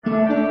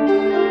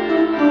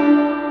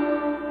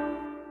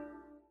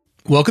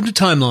Welcome to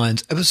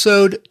Timelines,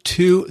 episode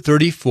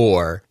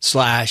 234 /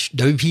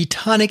 WP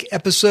Tonic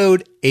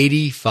episode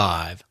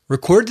 85.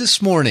 Recorded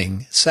this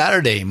morning,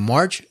 Saturday,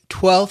 March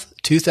 12th,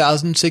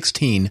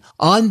 2016,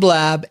 on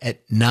Blab at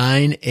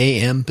 9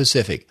 a.m.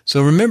 Pacific.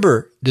 So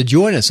remember to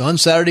join us on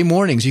Saturday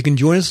mornings. You can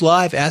join us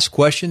live, ask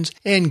questions,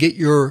 and get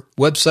your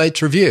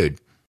websites reviewed.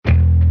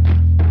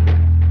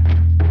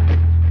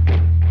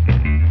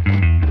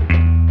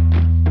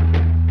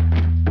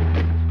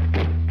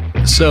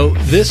 So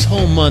this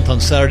whole month on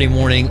Saturday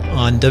morning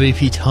on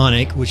WP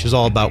Tonic, which is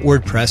all about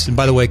WordPress, and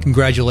by the way,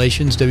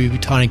 congratulations,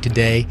 WP Tonic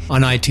today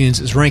on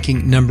iTunes is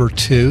ranking number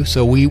 2.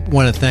 So we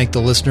want to thank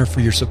the listener for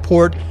your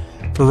support,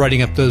 for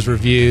writing up those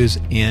reviews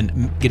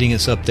and getting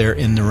us up there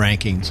in the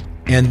rankings.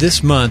 And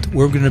this month,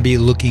 we're going to be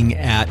looking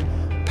at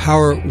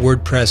power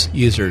WordPress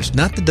users,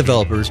 not the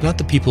developers, not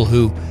the people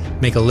who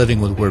make a living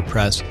with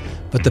WordPress,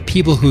 but the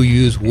people who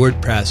use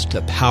WordPress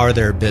to power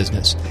their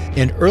business.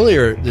 And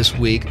earlier this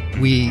week,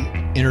 we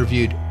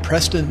interviewed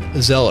Preston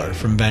Zeller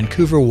from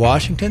Vancouver,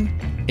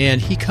 Washington,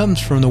 and he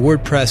comes from the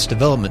WordPress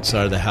development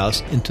side of the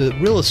house into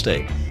real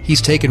estate.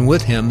 He's taken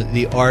with him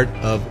the art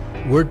of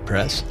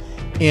WordPress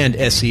and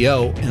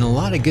SEO and a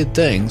lot of good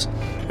things.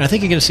 And I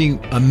think you're going to see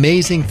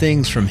amazing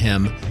things from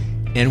him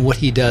and what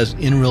he does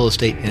in real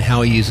estate and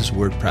how he uses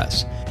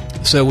WordPress.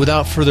 So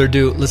without further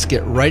ado, let's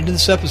get right into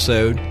this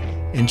episode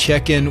and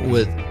check in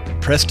with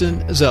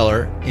Preston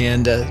Zeller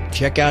and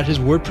check out his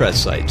WordPress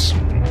sites.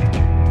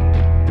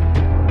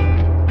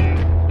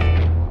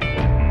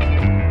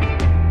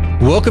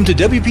 Welcome to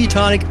WP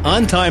Tonic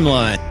on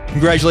Timeline.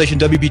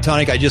 Congratulations, WP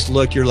Tonic. I just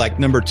looked. You're like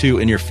number 2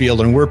 in your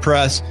field on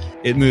WordPress.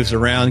 It moves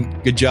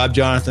around. Good job,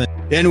 Jonathan.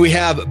 And we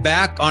have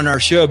back on our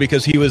show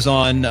because he was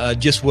on,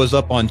 just was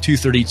up on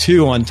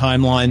 232 on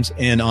Timelines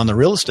and on the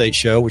real estate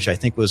show, which I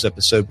think was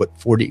episode,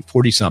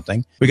 40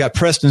 something. We got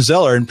Preston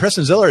Zeller, and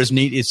Preston Zeller is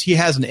neat. He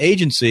has an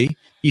agency.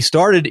 He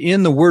started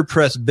in the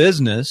WordPress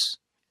business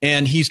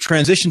and he's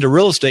transitioned to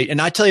real estate.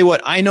 And I tell you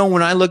what, I know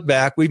when I look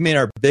back, we've made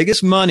our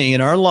biggest money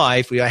in our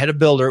life. I had a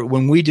builder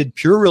when we did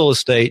pure real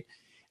estate.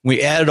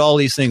 We added all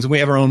these things and we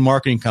have our own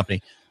marketing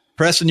company.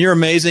 Preston, you're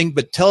amazing,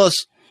 but tell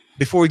us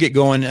before we get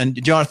going,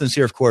 and Jonathan's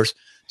here, of course,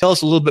 tell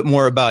us a little bit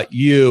more about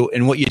you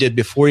and what you did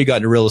before you got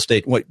into real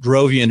estate, what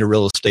drove you into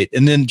real estate.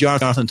 And then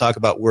Jonathan, talk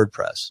about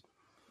WordPress.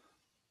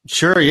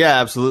 Sure.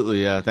 Yeah,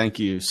 absolutely. Thank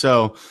you.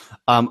 So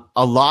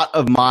a lot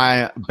of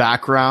my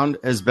background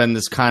has been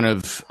this kind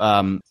of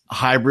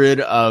hybrid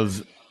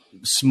of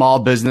small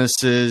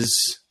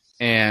businesses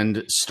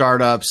and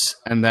startups,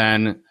 and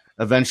then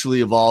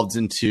eventually evolved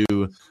into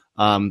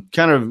kind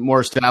of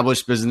more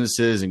established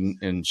businesses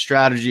and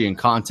strategy and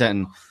content.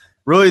 And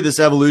really this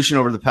evolution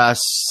over the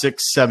past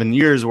 6-7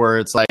 years where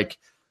it's like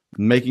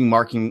making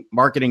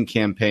marketing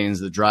campaigns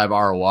that drive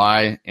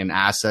ROI and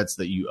assets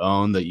that you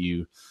own, that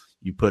you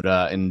put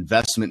an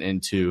investment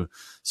into.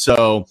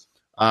 So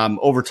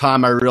over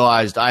time, I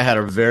realized I had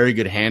a very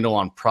good handle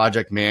on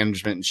project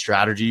management and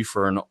strategy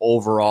for an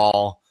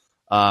overall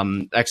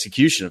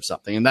execution of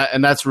something.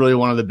 And that's really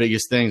one of the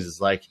biggest things is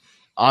like,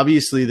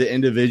 obviously the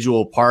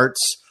individual parts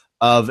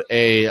of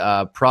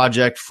a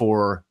project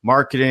for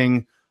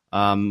marketing,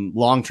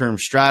 long-term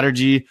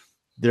strategy,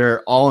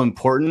 they're all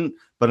important.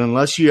 But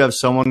unless you have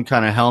someone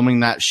kind of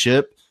helming that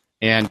ship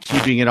and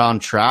keeping it on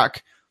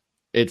track,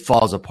 it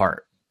falls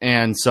apart.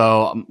 And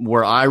so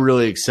where I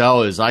really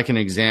excel is I can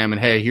examine,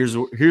 hey, here's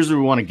where we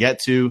want to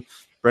get to,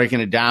 breaking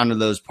it down to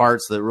those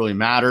parts that really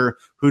matter.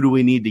 Who do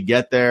we need to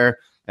get there?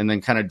 And then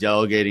kind of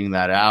delegating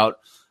that out.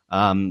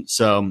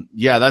 So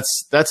yeah,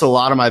 that's a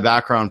lot of my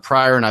background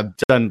prior. And I've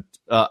done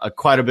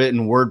quite a bit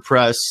in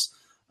WordPress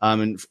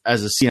and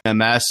as a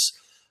CMS.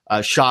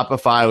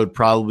 Shopify would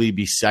probably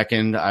be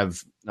second.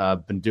 I've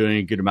been doing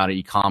a good amount of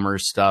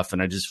e-commerce stuff,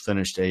 and I just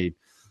finished a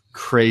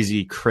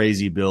crazy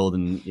build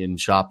in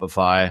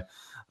Shopify.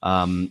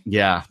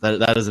 Yeah,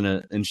 that is an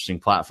interesting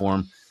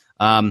platform.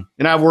 And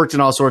I've worked in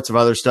all sorts of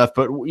other stuff,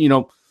 but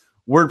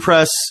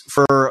WordPress,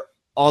 for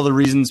all the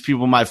reasons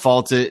people might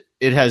fault it,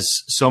 it has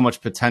so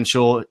much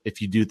potential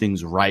if you do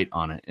things right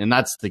on it. And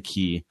that's the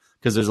key,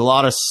 because there's a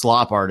lot of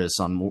slop artists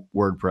on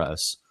WordPress.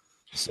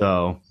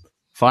 So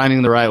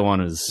finding the right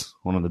one is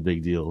one of the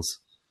big deals.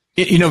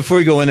 Before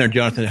we go in there,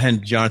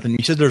 Jonathan,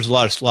 you said there's a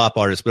lot of slop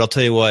artists, but I'll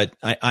tell you what,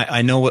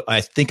 I know what,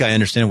 I think I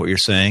understand what you're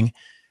saying.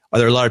 Are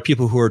there a lot of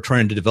people who are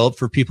trying to develop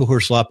for people who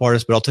are slop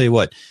artists? But I'll tell you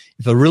what,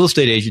 if a real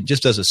estate agent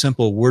just does a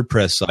simple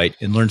WordPress site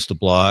and learns to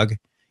blog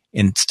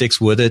and sticks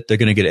with it, they're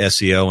going to get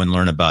SEO and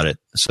learn about it.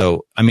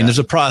 So, there's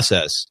a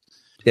process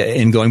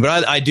in going,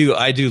 but I do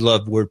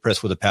love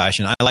WordPress with a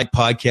passion. I like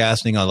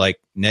podcasting. I like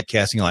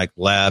netcasting. I like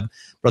Blab.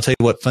 But I'll tell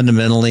you what,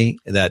 fundamentally,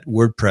 that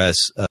WordPress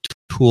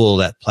tool,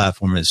 that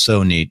platform is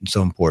so neat and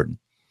so important.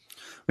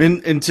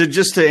 And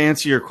to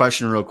answer your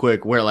question real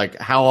quick, where like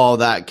how all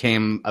that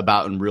came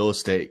about in real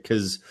estate,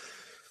 because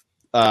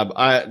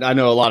I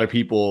know a lot of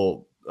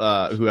people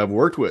who I've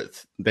worked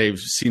with, they've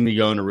seen me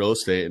go into real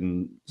estate,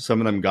 and some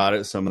of them got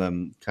it, some of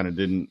them kind of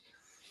didn't.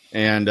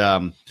 And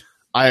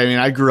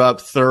I grew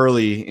up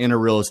thoroughly in a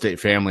real estate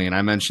family, and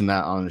I mentioned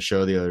that on the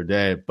show the other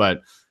day.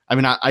 But I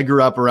mean, I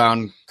grew up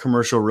around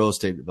commercial real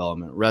estate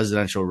development,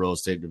 residential real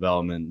estate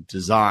development,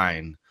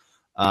 design,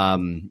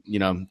 you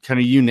know, kind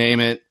of you name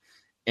it.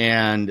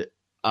 And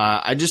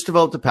I just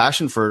developed a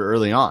passion for it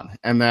early on.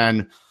 And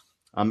then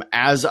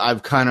as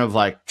I've kind of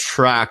like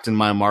tracked in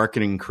my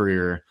marketing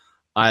career,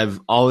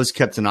 I've always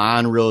kept an eye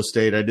on real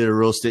estate. I did a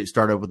real estate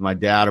startup with my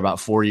dad about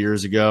 4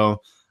 years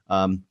ago.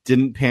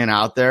 Didn't pan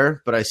out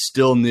there, but I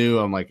still knew,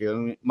 I'm like,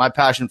 my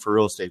passion for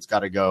real estate's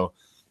got to go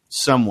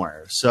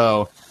somewhere.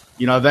 So,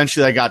 you know,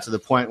 eventually I got to the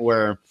point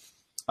where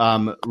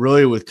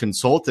really with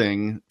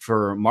consulting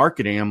for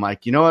marketing, I'm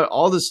like, you know what,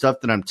 all the stuff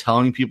that I'm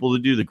telling people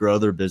to do to grow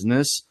their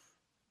business,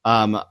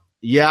 I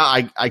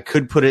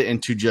could put it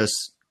into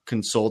just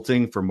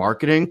consulting for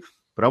marketing,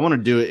 but I want to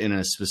do it in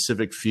a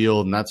specific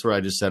field. And that's where I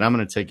just said, I'm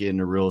going to take it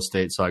into real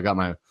estate. So I got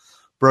my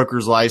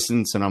broker's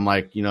license, and I'm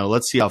like, you know,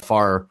 let's see how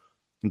far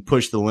I can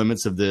push the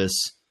limits of this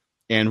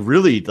and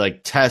really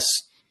like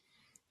test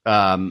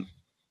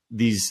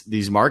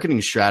these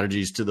marketing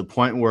strategies to the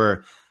point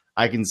where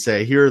I can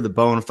say, here are the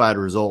bona fide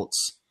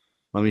results.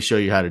 Let me show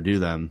you how to do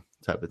them,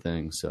 type of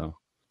thing. So.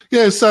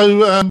 Yeah.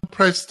 So,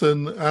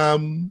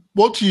 Preston,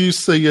 what do you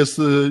see as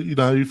you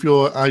know, if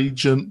you're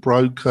agent,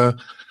 broker,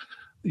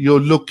 you're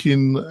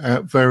looking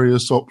at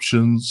various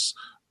options,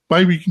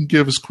 maybe you can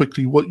give us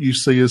quickly what you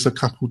see as a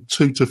couple,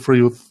 2 to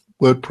 3 of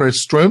WordPress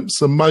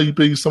strengths and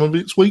maybe some of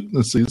its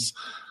weaknesses.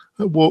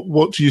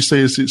 What do you see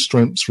as its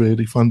strengths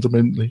really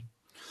fundamentally?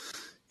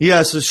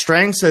 Yeah. So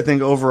strengths, I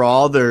think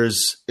overall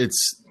there's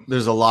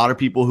a lot of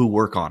people who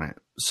work on it.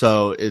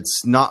 So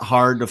it's not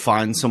hard to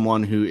find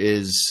someone who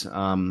is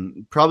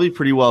probably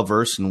pretty well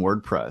versed in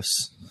WordPress.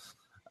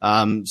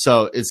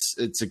 So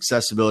its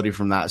accessibility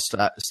from that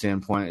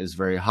standpoint is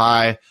very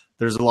high.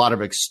 There's a lot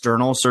of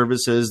external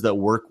services that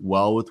work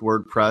well with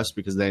WordPress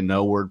because they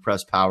know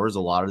WordPress powers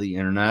a lot of the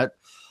internet,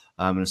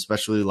 and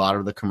especially a lot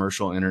of the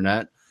commercial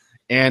internet.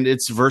 And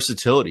its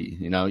versatility.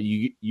 You know,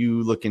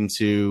 you look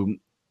into,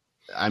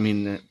 I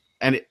mean,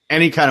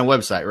 any kind of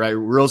website, right?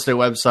 Real estate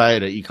website,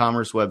 an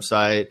e-commerce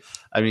website.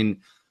 I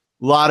mean,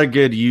 a lot of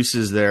good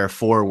uses there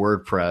for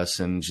WordPress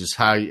and just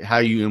how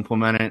you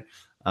implement it.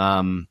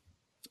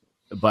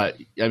 But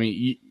I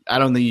mean, I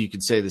don't think you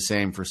could say the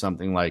same for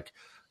something like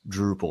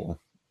Drupal,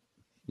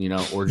 you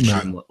know, or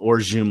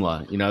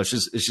Joomla. You know,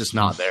 it's just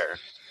not there.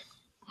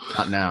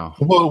 Not now.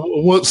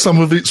 What's some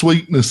of its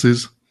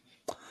weaknesses?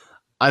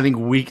 I think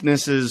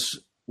weaknesses,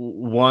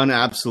 one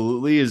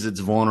absolutely is its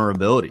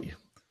vulnerability.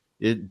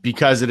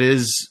 Because it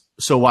is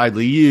so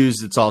widely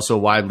used, it's also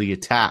widely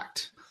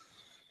attacked,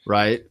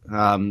 right?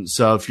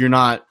 So if you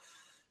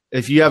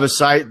have a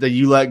site that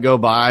you let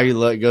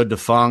go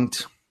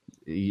defunct,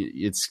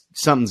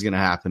 something's going to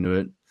happen to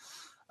it.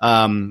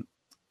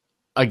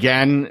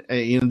 Again,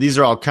 you know, these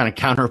are all kind of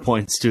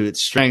counterpoints to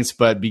its strengths,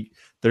 but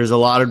there's a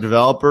lot of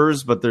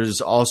developers, but there's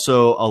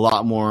also a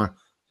lot more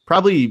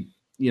probably,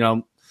 you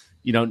know,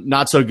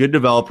 not so good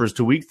developers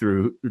to weed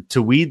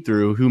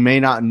through who may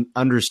not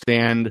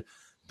understand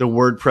the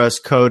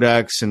WordPress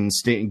codex and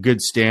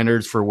good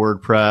standards for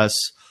WordPress,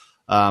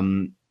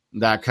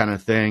 that kind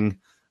of thing.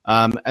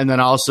 And then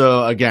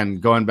also, again,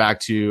 going back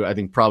to, I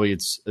think probably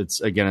it's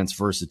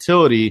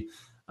versatility.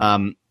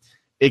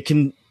 It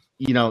can,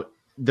 you know,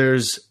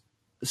 there's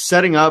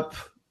setting up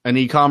an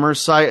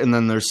e-commerce site and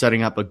then there's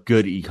setting up a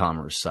good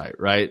e-commerce site,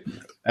 right?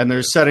 And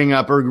there's setting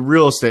up a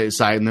real estate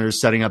site and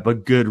there's setting up a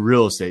good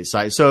real estate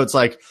site. So it's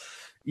like,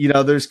 you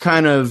know, there's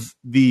kind of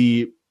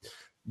the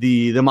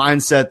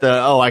mindset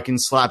that, oh, I can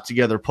slap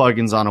together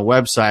plugins on a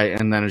website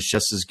and then it's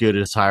just as good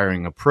as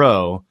hiring a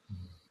pro.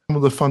 Some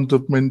of the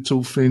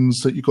fundamental things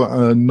that you got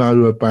to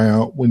know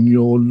about when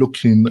you're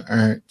looking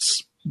at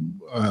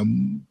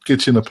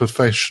getting a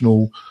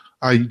professional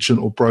agent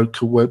or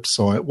broker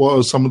website, what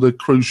are some of the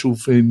crucial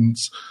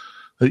things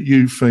that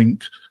you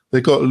think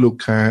they got to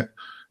look at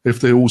if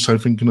they're also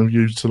thinking of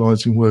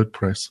utilizing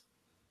WordPress?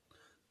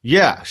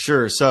 Yeah,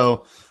 sure.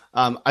 So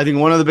I think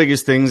one of the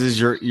biggest things is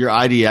your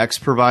IDX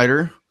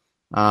provider.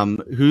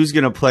 Who's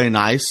going to play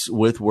nice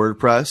with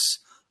WordPress?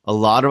 A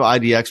lot of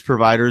IDX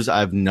providers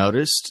I've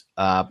noticed,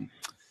 how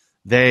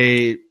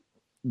they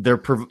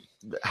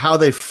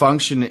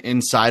function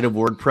inside of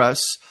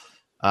WordPress.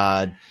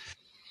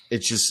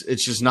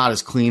 It's just not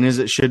as clean as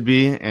it should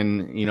be.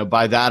 And, you know,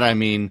 by that, I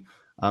mean,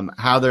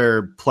 how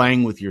they're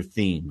playing with your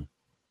theme,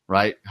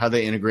 right? How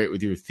they integrate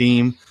with your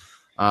theme.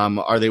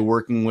 Are they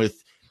working with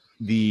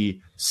the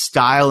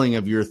styling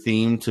of your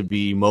theme to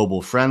be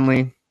mobile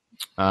friendly?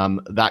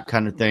 That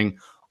kind of thing.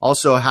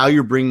 Also, how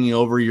you're bringing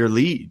over your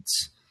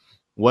leads.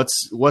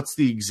 What's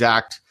the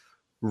exact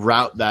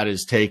route that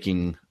is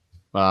taking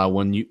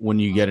when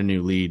you get a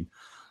new lead,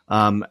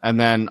 and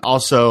then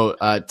also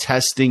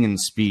testing and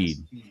speed.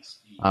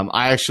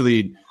 I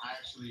actually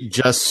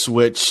just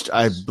switched,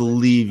 I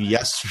believe,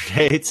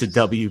 yesterday to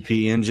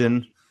WP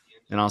Engine,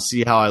 and I'll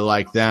see how I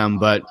like them.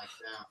 But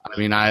I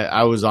mean,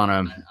 I was on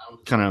a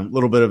kind of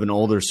little bit of an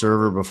older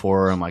server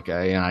before. I'm like,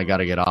 I got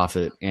to get off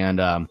it,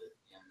 and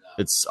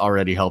it's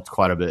already helped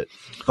quite a bit.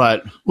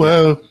 But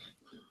well,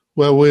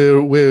 Well,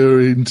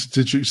 we're into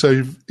digital.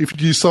 So if you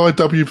decide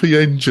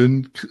WP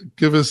Engine,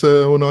 give us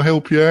and I'll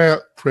help you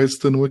out,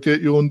 Preston. We'll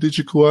get you on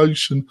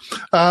DigitalOcean.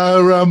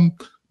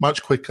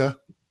 Much quicker,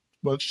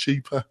 much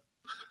cheaper,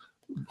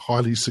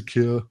 highly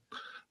secure,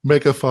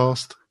 mega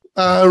fast.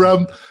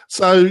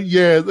 So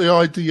yeah, the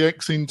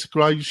IDX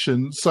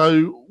integration.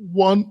 So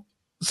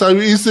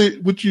is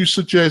it? Would you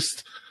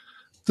suggest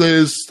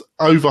there's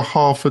over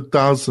half a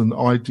dozen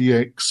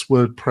IDX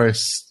WordPress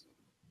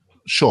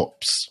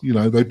shops? You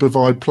know, they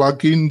provide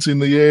plugins in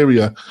the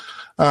area.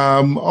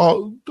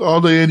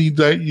 Are there any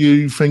that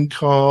you think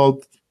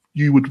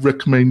you would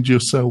recommend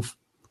yourself?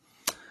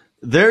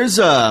 There's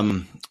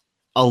a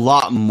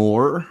lot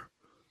more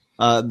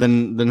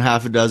than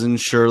half a dozen,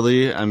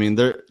 surely. I mean,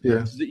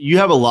 you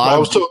have a lot.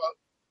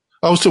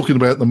 I was talking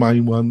about the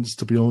main ones,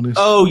 to be honest.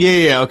 Oh,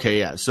 yeah. Okay,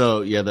 yeah.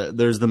 So, yeah,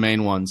 there's the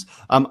main ones.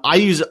 I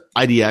use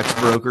IDX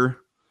Broker,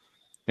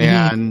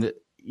 and,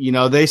 you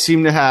know, they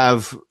seem to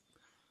have,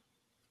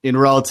 in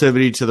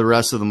relativity to the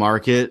rest of the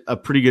market, a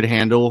pretty good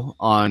handle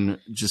on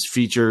just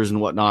features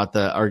and whatnot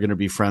that are going to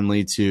be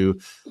friendly to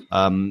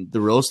the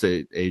real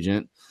estate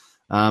agent.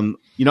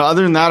 You know,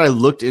 other than that, I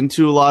looked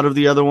into a lot of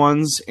the other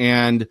ones,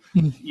 and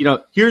you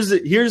know, here's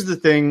the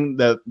thing: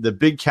 the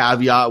big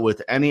caveat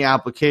with any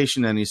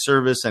application, any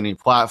service, any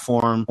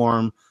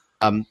platform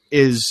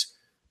is,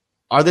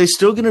 are they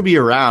still going to be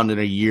around in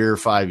a year,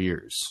 5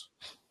 years?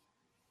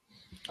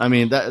 I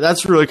mean,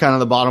 that's really kind of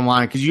the bottom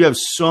line, because you have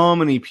so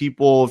many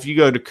people. If you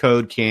go to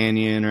Code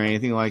Canyon or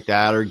anything like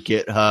that, or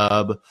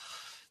GitHub,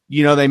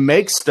 you know, they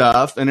make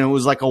stuff and it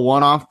was like a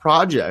one-off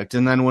project.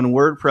 And then when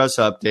WordPress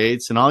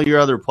updates and all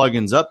your other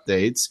plugins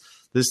updates,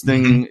 this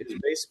thing is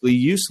basically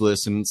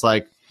useless. And it's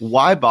like,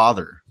 why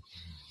bother?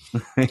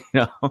 You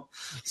know?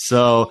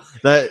 So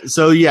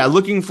yeah,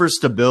 looking for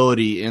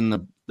stability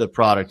in the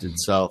product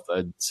itself,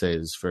 I'd say,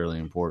 is fairly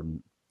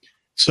important.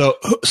 So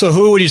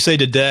who would you say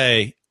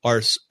today where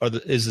is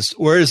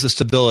the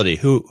stability?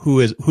 Who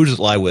does it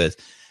lie with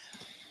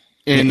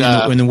in the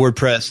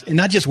WordPress, and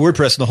not just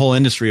WordPress, in the whole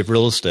industry of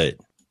real estate?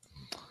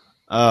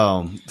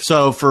 Oh,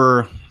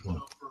 so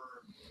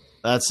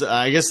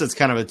I guess that's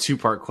kind of a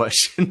two-part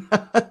question,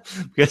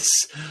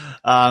 because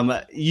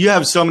you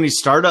have so many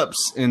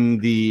startups in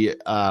the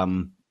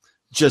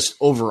just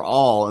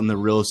overall in the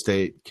real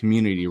estate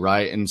community,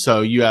 right? And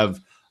so you have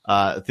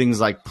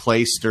things like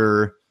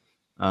Playster,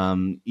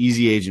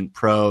 Easy Agent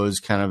Pro is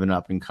kind of an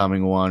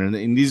up-and-coming one,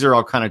 and these are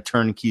all kind of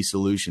turnkey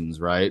solutions,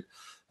 right?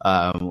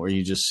 Where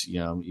you just, you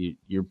know,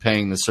 you're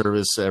paying the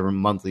service every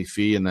monthly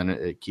fee, and then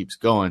it keeps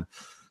going.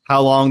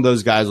 How long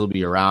those guys will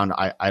be around,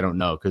 I don't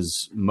know,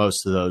 because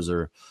most of those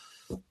are,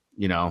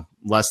 you know,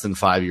 less than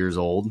 5 years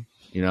old,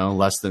 you know,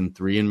 less than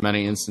 3 in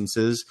many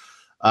instances.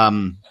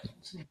 I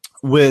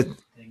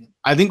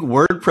think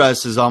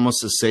WordPress is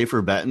almost a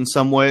safer bet in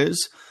some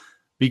ways,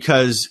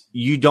 because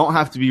you don't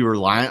have to be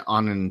reliant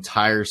on an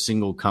entire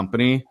single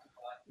company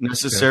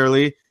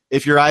necessarily. Okay.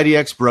 If your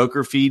IDX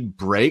Broker feed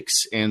breaks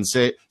and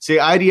say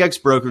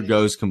IDX Broker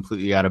goes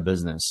completely out of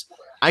business,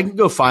 I can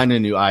go find a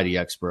new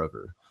IDX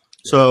Broker.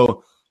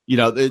 So, you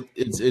know,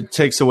 it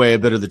takes away a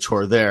bit of the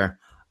chore there.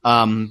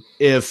 One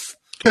of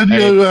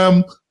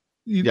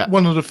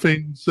the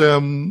things,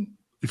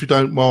 if you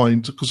don't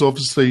mind, because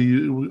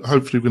obviously,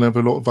 hopefully, we're going to have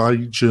a lot of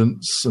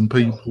agents and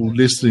people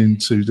listening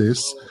to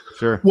this.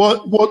 Sure.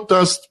 What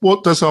does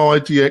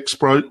IDX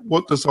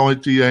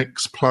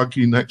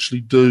plugin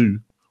actually do?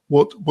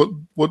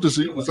 What does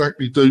it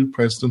exactly do,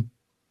 Preston?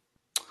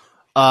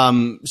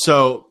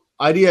 So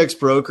IDX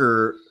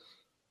Broker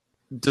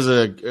does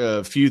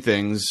a few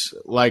things.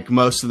 Like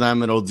most of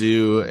them, it'll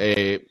do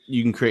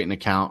you can create an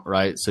account,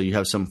 right? So you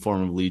have some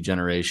form of lead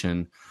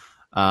generation.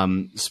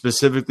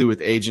 Specifically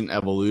with Agent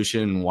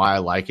Evolution, why I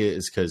like it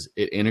is because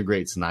it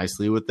integrates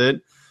nicely with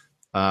it.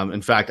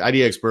 In fact,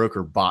 IDX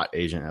Broker bought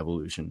Agent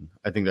Evolution.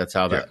 I think that's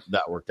how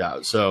that worked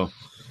out. So,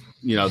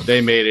 you know,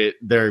 they made it.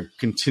 They're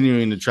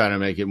continuing to try to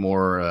make it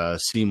more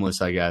seamless,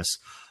 I guess.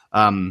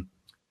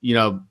 You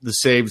know, the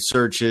saved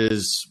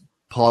searches,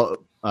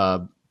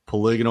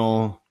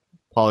 polygonal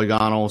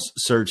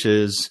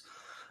searches.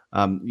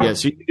 So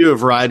you can do a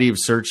variety of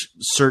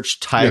search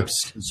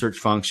types, and search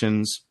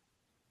functions.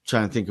 I'm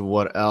trying to think of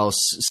what else.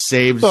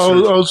 Saved. I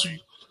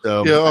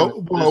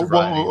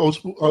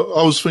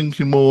was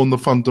thinking more on the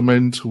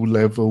fundamental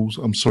levels.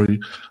 I'm sorry.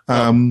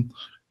 I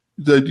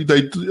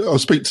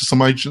speak to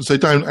some agents. They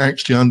don't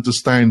actually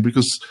understand,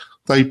 because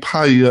they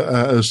pay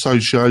an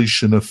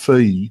association a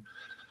fee,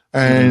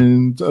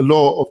 and a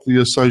lot of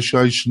the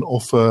association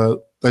offer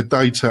their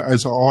data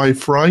as an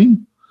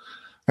iframe,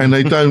 and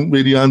they don't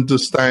really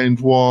understand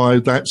why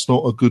that's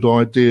not a good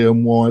idea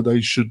and why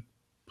they should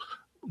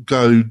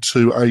go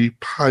to a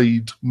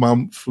paid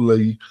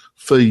monthly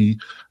fee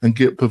and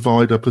get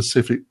provider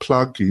specific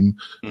plugin.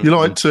 You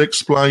like to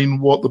explain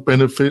what the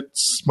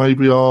benefits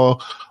maybe are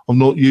of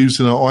not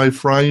using an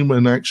iframe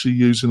and actually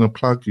using a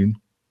plugin?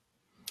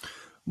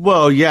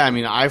 Well, yeah, I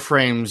mean,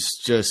 iframes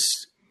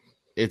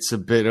it's a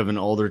bit of an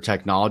older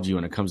technology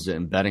when it comes to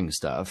embedding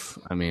stuff.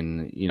 I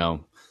mean, you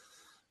know,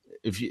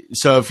 I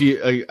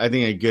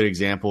think a good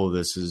example of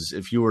this is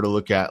if you were to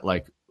look at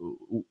like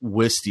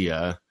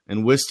Wistia,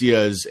 and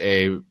Wistia is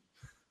a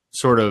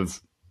sort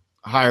of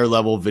higher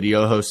level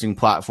video hosting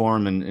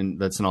platform, and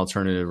that's an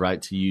alternative,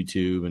 right, to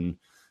YouTube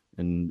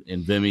and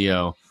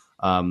Vimeo.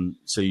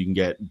 So you can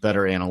get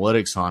better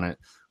analytics on it.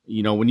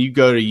 You know, when you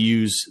go to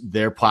use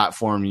their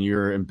platform and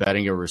you're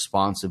embedding a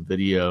responsive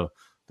video,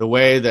 the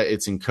way that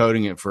it's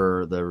encoding it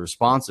for the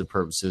responsive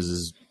purposes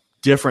is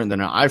different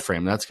than an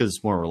iframe. That's because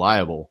it's more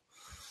reliable.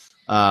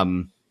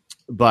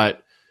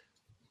 But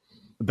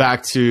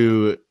back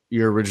to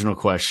your original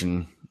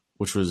question,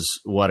 which was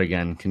what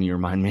again? Can you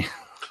remind me?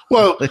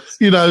 Well,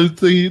 you know,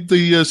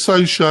 the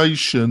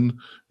association,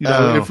 you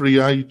know, every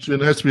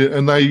agent has to be,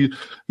 and they,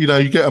 you know,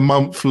 you get a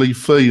monthly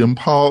fee, and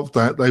part of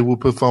that they will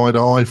provide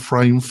an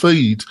iframe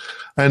feed.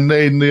 And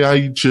then the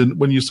agent,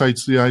 when you say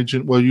to the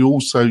agent, well,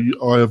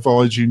 I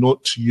advise you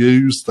not to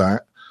use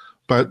that,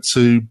 but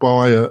to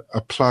buy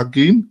a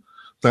plugin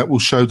that will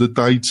show the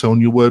data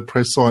on your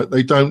WordPress site.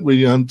 They don't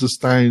really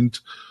understand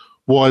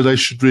why they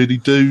should really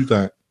do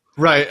that.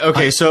 Right.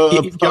 Okay. So,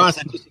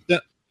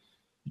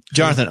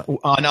 Jonathan,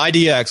 on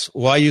IDX,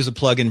 why use a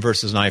plugin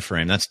versus an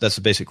iframe? That's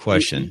the basic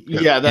question.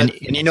 Yeah. And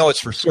you know it's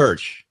for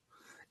search.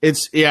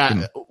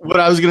 What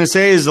I was going to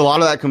say is a lot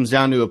of that comes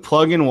down to a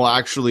plugin will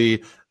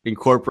actually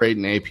incorporate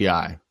an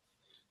API,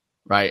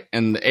 right?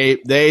 And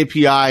the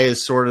API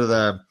is sort of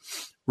the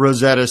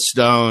Rosetta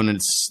Stone.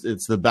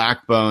 It's the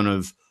backbone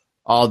of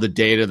all the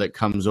data that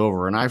comes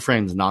over. An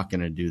iframe is not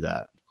going to do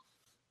that.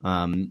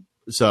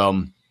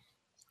 So,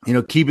 you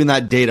know, keeping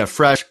that data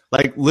fresh,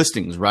 like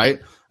listings,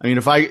 right? I mean,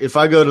 if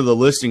I go to the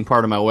listing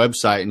part of my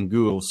website in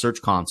Google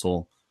Search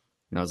Console,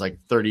 you know, it's like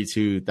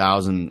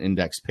 32,000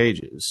 indexed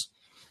pages.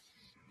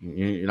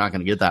 You're not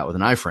going to get that with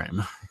an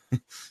iframe.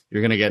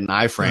 You're going to get an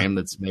iframe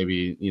that's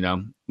maybe, you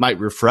know, might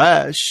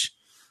refresh,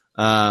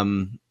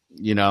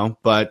 you know,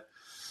 but,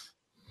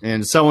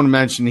 and someone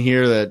mentioned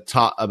here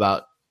that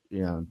about,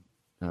 Bill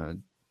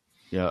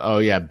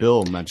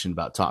mentioned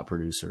about Top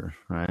Producer,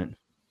 right?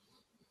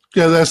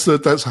 Yeah, that's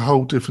a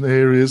whole different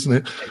area, isn't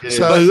it?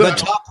 But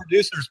Top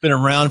Producer's been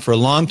around for a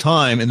long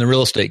time in the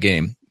real estate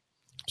game.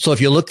 So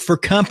if you look for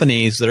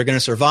companies that are going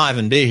to survive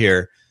and be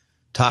here,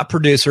 Top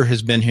Producer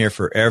has been here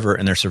forever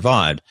and they're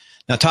survived.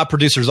 Now, Top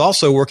Producer is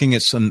also working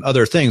at some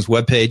other things,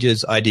 web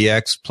pages,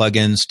 IDX,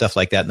 plugins, stuff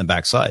like that in the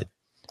backside,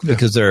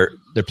 because they're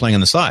playing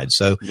on the side.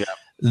 So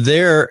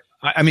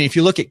if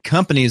you look at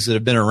companies that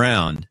have been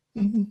around,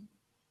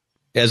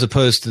 as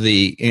opposed to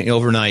the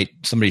overnight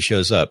somebody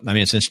shows up, I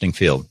mean, it's an interesting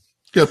field.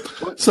 Yeah.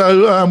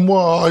 So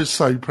what I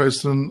say,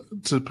 Preston,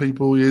 to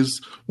people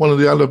is one of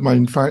the other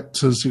main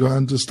factors you got to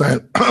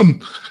understand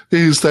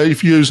is that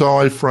if you use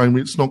iframe,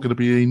 it's not going to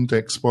be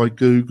indexed by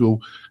Google.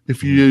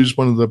 If you use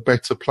one of the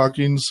better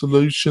plugin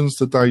solutions,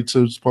 the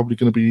data is probably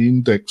going to be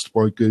indexed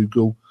by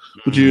Google.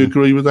 Would you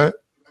agree with that?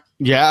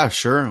 Yeah,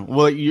 sure.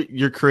 Well,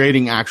 you're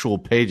creating actual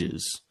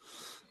pages,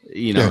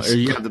 you know, or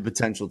you have the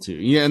potential to.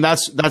 Yeah, and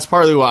that's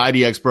partly what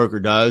IDX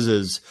Broker does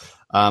is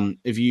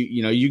if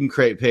you can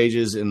create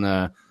pages in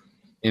the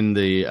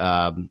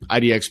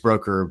IDX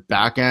Broker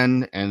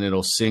backend, and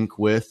it'll sync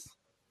with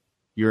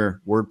your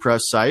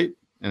WordPress site,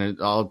 and it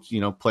all, you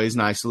know, plays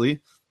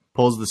nicely,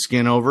 pulls the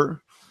skin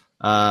over.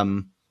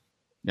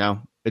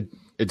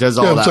 It does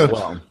all that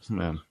well.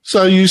 Yeah.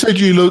 So you said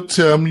you looked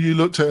at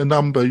a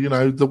number, you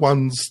know, the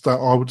ones that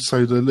I would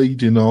say the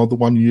leading are the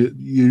one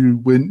you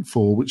went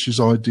for, which is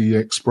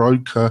IDX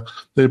Broker.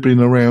 They've been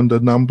around a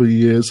number of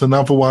years.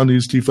 Another one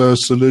is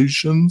Diverse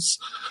Solutions.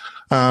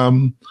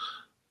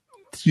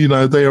 You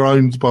know, they are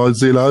owned by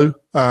Zillow.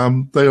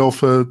 They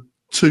offer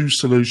two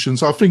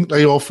solutions. I think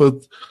they offer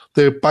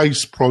their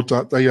base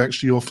product. They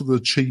actually offer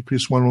the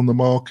cheapest one on the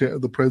market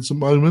at the present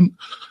moment.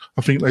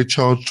 I think they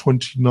charge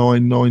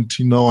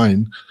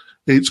 $29.99.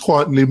 It's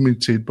quite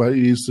limited, but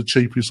it is the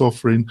cheapest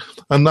offering.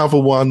 Another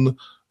one,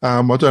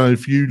 I don't know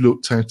if you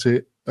looked at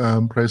it,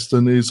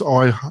 Preston, is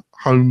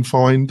iHome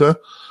Finder.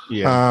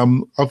 Yeah.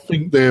 I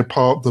think they're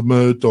part of the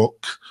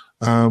Murdoch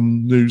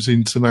News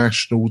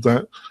International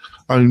that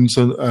owns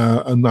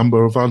a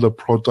number of other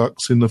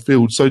products in the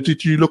field. So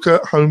did you look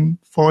at Home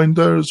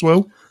Finder as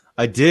well?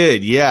 I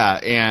did,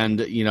 yeah. And,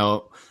 you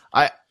know,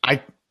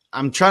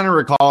 I'm trying to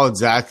recall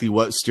exactly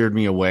what steered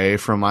me away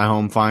from my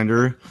Home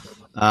Finder.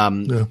 A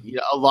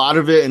lot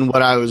of it and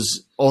what I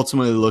was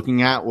ultimately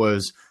looking at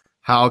was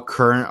how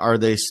current are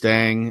they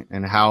staying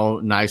and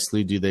how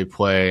nicely do they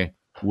play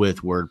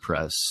with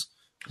WordPress.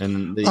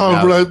 And that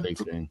was a big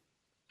thing.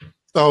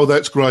 Oh,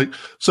 that's great.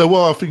 So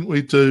what I think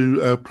we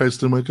do,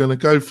 Preston, we're going to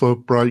go for a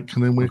break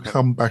and then we'll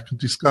come back and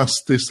discuss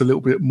this a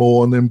little bit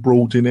more and then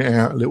broaden it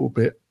out a little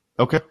bit.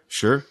 Okay,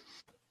 sure.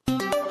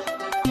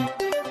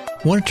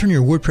 Want to turn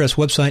your WordPress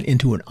website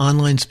into an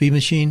online speed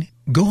machine?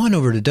 Go on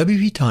over to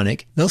WP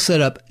Tonic. They'll set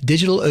up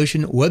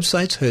DigitalOcean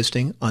websites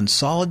hosting on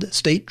solid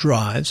state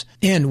drives.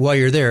 And while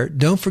you're there,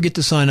 don't forget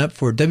to sign up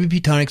for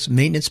WP Tonic's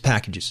maintenance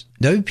packages.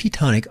 WP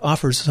Tonic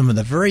offers some of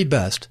the very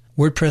best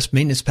WordPress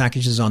maintenance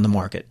packages on the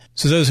market.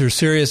 So those who are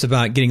serious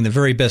about getting the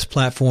very best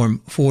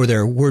platform for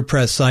their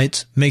WordPress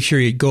sites, make sure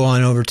you go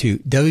on over to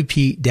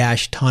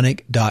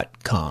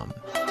wp-tonic.com.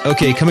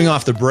 Okay, coming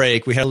off the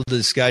break, we had a little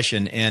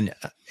discussion, and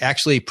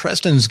actually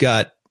Preston's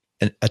got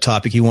a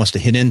topic he wants to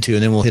hit into,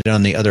 and then we'll hit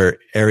on the other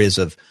areas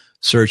of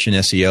search and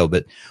SEO.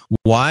 But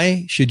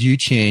why should you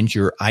change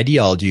your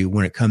ideology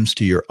when it comes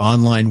to your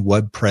online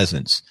web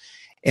presence?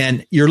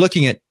 And you're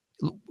looking at,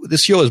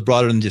 this show is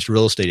broader than just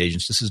real estate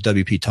agents. This is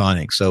WP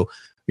Tonic. So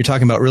you're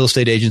talking about real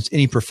estate agents,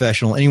 any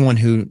professional, anyone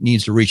who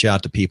needs to reach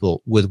out to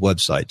people with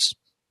websites.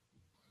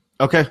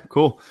 Okay,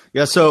 cool.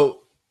 Yeah,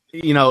 so,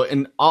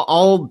 and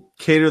I'll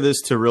cater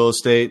this to real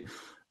estate,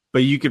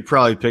 but you could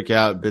probably pick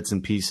out bits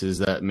and pieces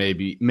that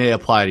may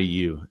apply to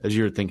you as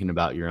you're thinking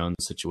about your own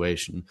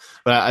situation.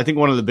 But I think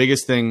one of the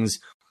biggest things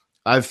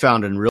I've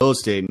found in real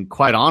estate, and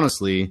quite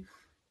honestly,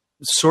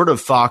 sort of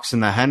fox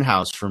in the hen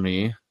house for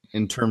me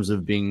in terms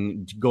of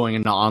going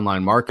into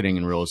online marketing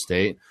in real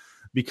estate,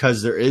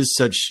 because there is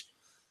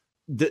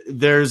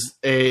there's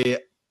a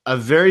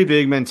very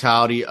big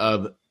mentality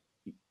of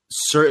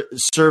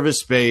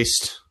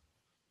service-based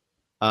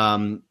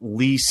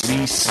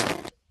lease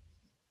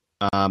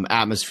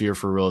atmosphere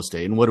for real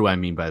estate. And what do I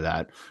mean by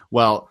that?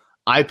 Well,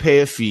 I pay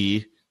a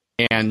fee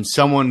and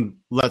someone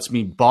lets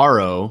me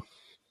borrow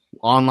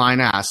online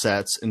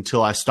assets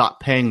until I stop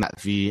paying that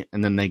fee,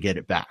 and then they get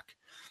it back.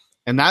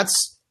 And I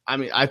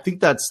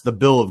think that's the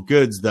bill of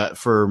goods that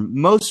for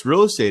most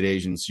real estate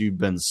agents you've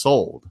been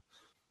sold.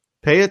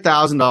 Pay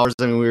 $1,000.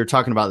 I mean, we were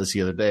talking about this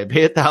the other day.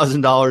 Pay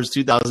 $1,000,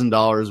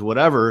 $2,000,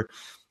 whatever,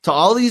 to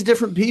all these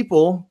different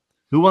people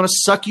who want to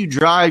suck you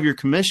dry of your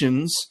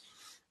commissions,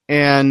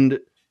 and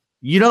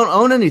you don't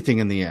own anything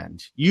in the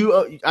end.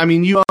 You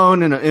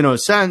own in a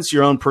sense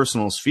your own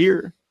personal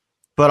sphere,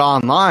 but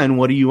online,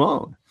 what do you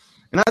own?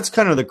 And that's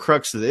kind of the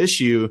crux of the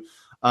issue.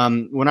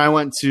 When I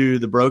went to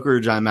the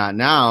brokerage I'm at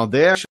now,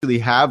 they actually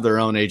have their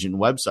own agent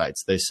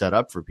websites they set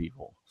up for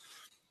people.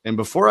 And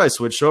before I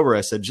switched over,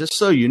 I said, just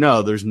so you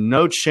know, there's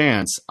no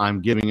chance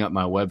I'm giving up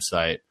my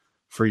website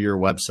for your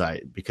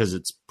website because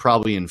it's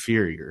probably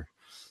inferior.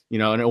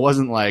 And it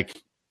wasn't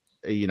like,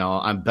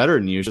 I'm better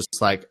than you. It's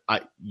just like,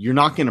 you're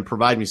not going to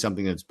provide me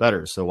something that's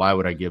better. So why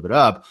would I give it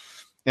up?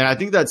 And I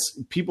think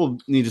people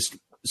need to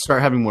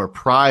start having more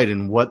pride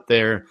in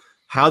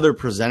how they're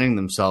presenting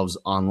themselves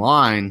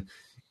online.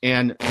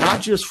 And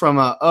not just from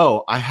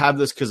I have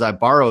this because I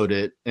borrowed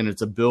it and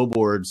it's a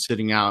billboard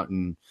sitting out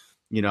and,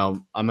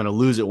 I'm going to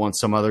lose it once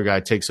some other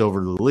guy takes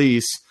over the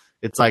lease.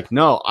 It's like,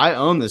 no, I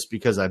own this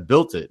because I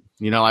built it.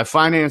 I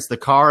financed the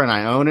car and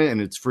I own it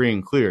and it's free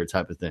and clear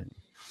type of thing.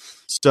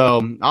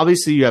 So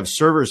obviously you have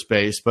server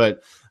space,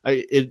 but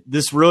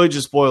this really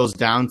just boils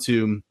down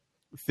to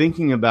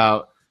thinking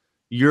about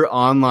your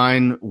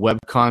online web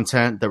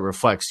content that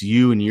reflects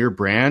you and your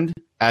brand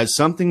as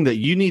something that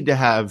you need to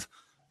have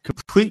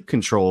complete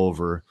control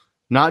over,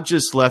 not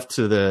just left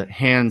to the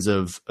hands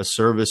of a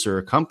service or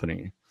a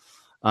company.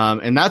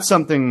 And that's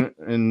something,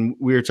 and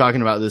we were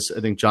talking about this,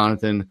 I think,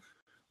 Jonathan,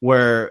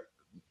 where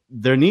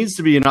there needs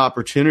to be an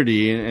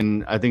opportunity,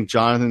 and I think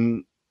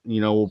Jonathan,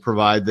 will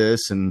provide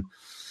this, and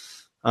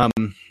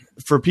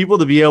for people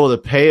to be able to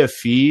pay a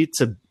fee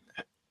to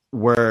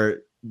where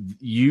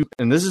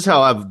and this is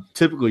how I've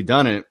typically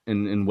done it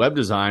in web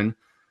design,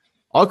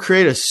 I'll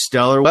create a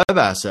stellar web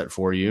asset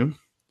for you,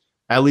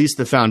 at least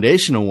the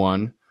foundational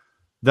one,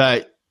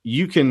 that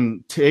you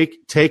can take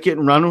it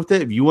and run with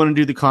it. If you want to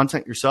do the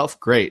content yourself,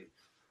 great.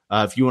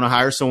 If you want to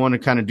hire someone to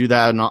kind of do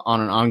that on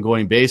an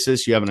ongoing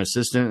basis, you have an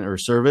assistant or a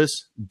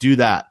service, do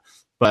that.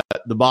 But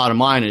the bottom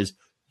line is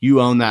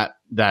you own that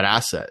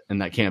asset,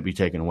 and that can't be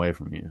taken away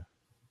from you.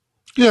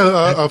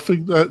 Yeah, I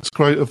think that's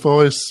great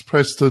advice,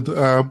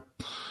 Preston.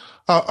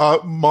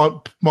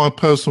 My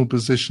personal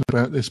position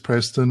about this,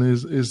 Preston,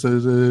 is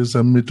that there's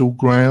a middle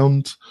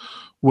ground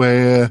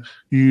where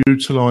you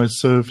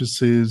utilize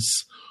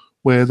services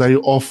where they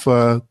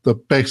offer the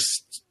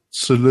best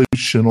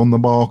solution on the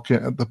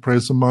market at the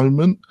present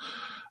moment,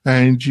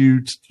 and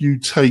you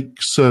take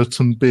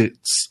certain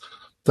bits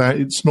that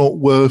it's not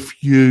worth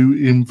you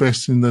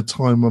investing the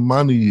time and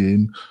money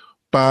in,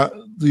 but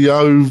the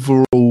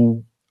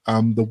overall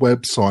the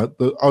website,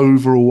 the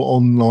overall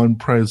online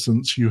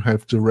presence you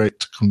have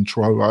direct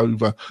control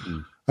over.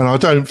 And I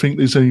don't think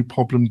there's any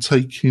problem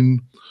taking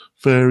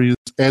various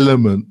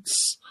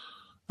elements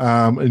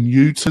and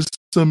using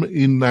them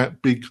in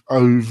that big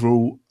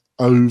oval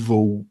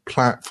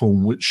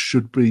platform, which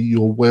should be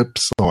your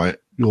website,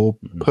 your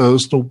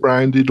personal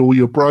branded or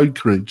your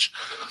brokerage.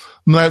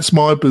 And that's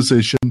my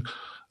position.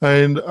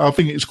 And I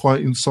think it's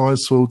quite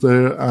insightful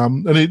there.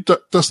 And it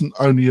doesn't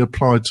only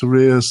apply to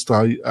real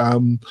estate.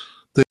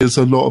 There's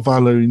a lot of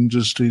other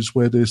industries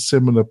where there's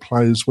similar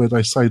players where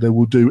they say they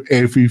will do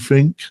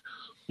everything.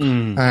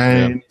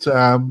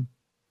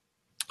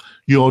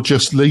 You're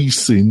just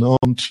leasing,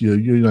 aren't you?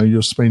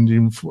 You're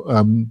spending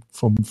from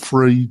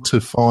 $3,000 to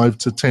 $5,000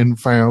 to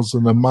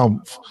 $10,000 a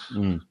month,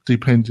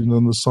 depending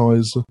on the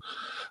size.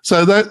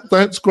 So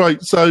that's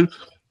great. So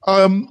what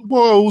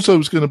I also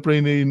was going to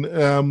bring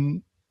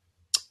in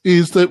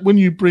is that when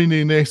you bring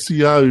in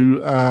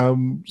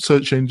SEO,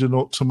 search engine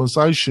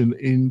optimization,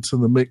 into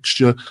the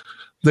mixture,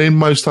 then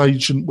most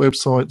agent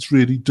websites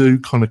really do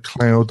kind of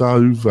cloud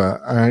over,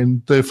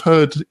 and they've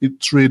heard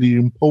it's really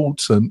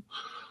important,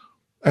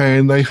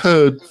 and they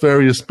heard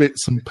various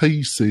bits and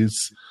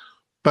pieces,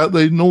 but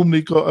they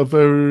normally got a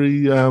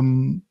very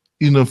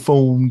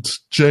informed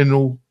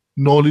general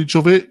knowledge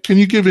of it. Can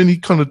you give any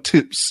kind of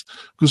tips?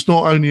 Because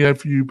not only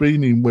have you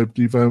been in web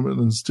development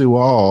and still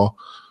are,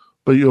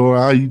 but you're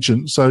an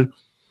agent. So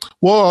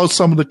what are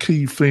some of the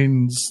key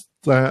things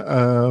that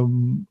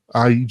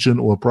agent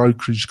or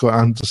brokerage got to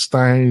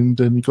understand,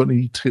 and you got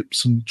any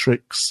tips and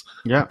tricks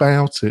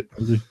about it?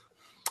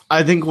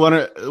 I think one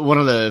of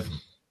the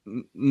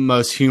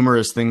most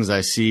humorous things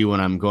I see when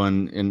I'm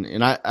going in,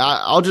 and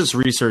I'll just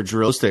research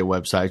real estate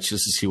websites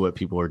just to see what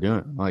people are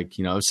doing. Like,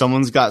 you know, if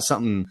someone's got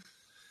something,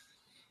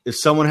 if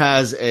someone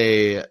has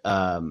a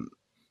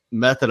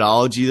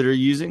methodology that they're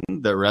using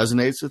that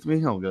resonates with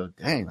me, I'll go,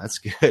 dang, that's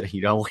good.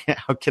 You know,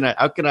 how can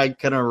I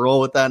kind of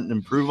roll with that and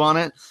improve on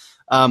it?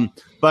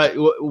 But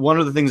one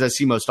of the things I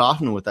see most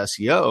often with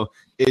SEO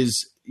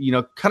is, you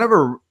know, kind of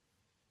a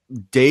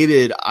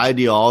dated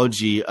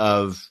ideology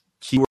of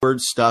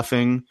keyword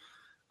stuffing,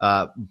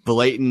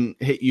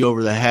 blatant hit you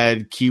over the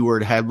head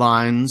keyword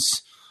headlines,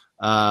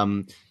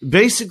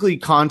 basically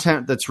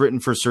content that's written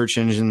for search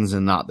engines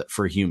and not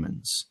for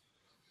humans.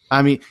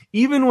 I mean,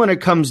 even when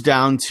it comes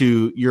down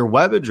to your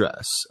web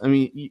address, I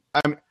mean,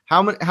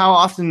 how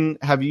often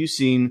have you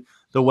seen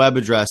the web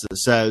address that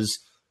says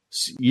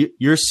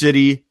your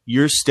city,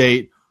 your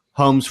state,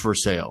 homes for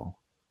sale,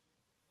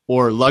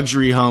 or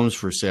luxury homes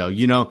for sale?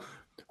 You know,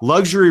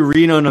 luxury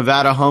Reno,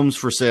 Nevada homes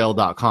for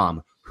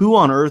sale.com. Who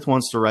on earth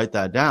wants to write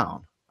that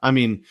down? I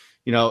mean,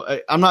 you know,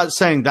 I'm not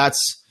saying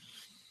that's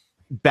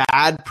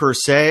bad per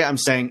se. I'm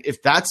saying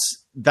if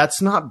that's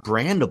not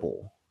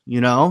brandable. You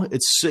know,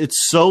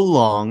 it's so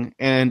long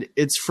and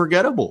it's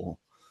forgettable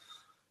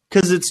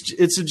because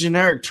it's a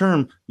generic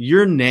term.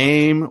 Your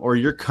name or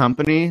your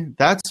company,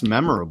 that's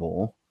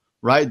memorable,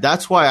 right?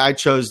 That's why I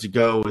chose to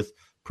go with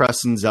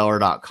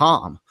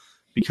PrestonZeller.com,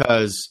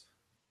 because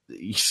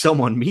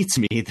someone meets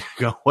me, they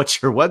go,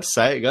 "What's your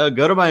website?"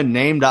 Go to my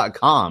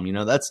name.com. You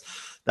know,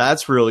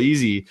 that's real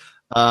easy.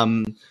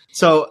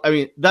 So, I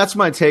mean, that's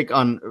my take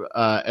on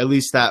at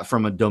least that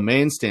from a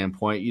domain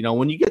standpoint. You know,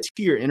 when you get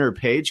to your inner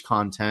page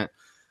content,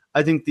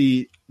 I think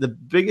the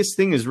biggest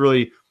thing is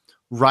really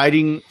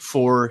writing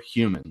for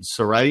humans.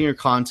 So writing your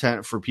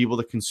content for people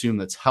to consume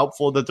that's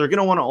helpful, that they're going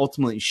to want to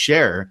ultimately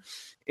share.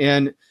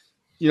 And,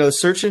 you know,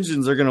 search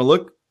engines are going to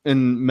look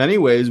in many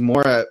ways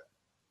more at,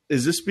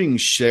 is this being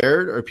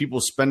shared? Are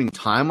people spending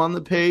time on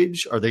the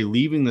page? Are they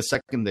leaving the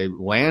second they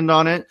land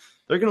on it?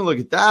 They're going to look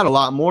at that a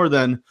lot more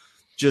than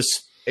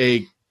just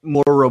a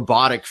more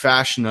robotic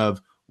fashion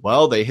of,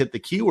 well, they hit the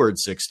keyword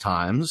 6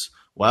 times.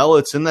 Well,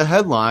 it's in the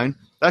headline.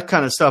 That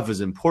kind of stuff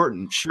is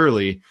important,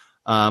 surely.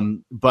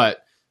 But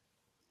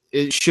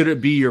should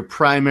it be your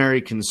primary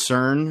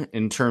concern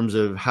in terms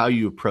of how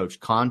you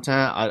approach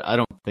content? I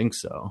don't think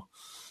so.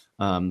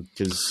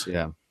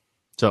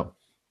 So.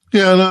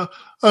 Yeah,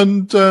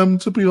 and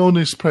to be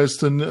honest,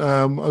 Preston,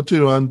 I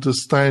do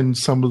understand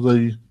some of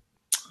the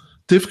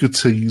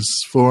difficulties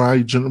for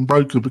agent and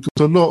broker, because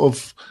a lot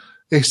of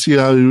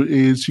SEO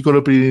is you've got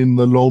to be in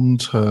the long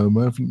term,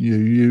 haven't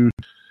you?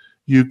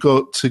 You've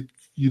got to,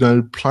 you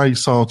know,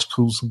 place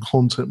articles and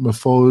content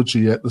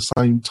mythology at the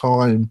same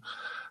time,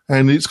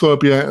 and it's got to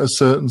be at a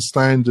certain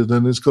standard,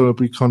 and there's got to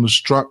be kind of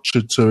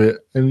structure to it,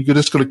 and you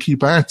just got to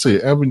keep at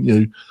it, haven't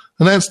you?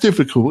 And that's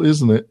difficult,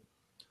 isn't it?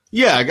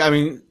 Yeah, I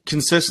mean,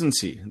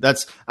 consistency.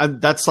 That's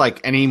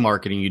like any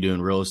marketing you do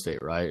in real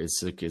estate, right?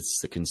 It's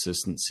the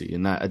consistency,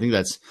 and I think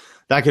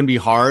that can be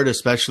hard,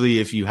 especially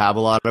if you have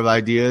a lot of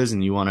ideas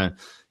and you want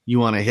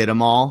to hit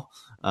them all.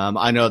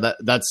 I know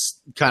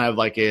that's kind of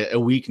like a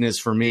weakness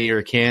for me,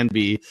 or can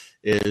be,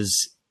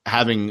 is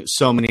having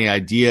so many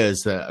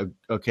ideas that,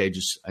 okay,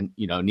 just,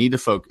 you know, need to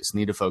focus.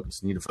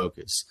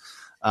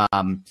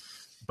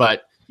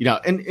 But, you know,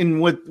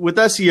 and with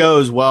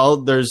SEO as well,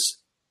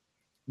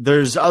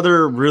 there's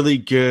other really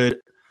good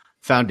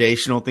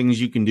foundational things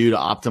you can do to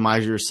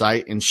optimize your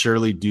site, and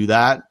surely do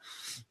that.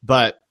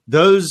 But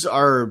those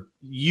are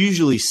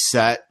usually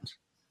set,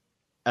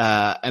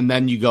 and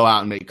then you go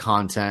out and make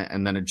content,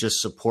 and then it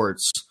just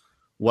supports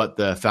what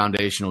the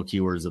foundational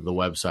keywords of the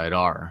website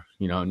are,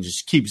 you know, and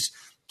just keeps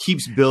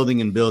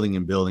building and building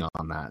and building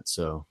on that.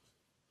 So,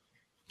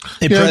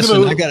 hey,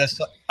 Preston,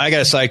 I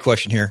got a side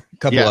question here, a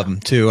couple of them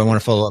too. I want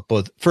to follow up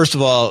with. First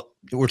of all,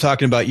 we're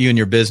talking about you and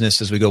your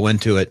business as we go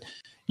into it.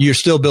 You're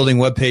still building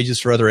web pages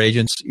for other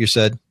agents, you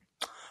said?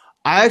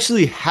 I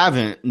actually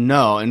haven't.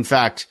 No, in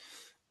fact,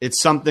 it's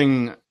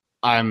something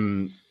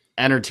I'm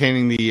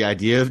entertaining the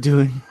idea of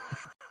doing.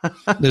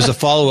 There's a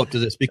follow-up to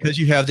this, because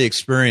you have the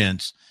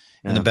experience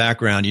in the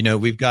background. You know,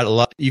 we've got a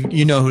lot,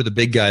 you know who the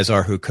big guys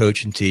are who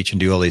coach and teach and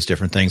do all these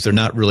different things. They're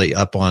not really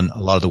up on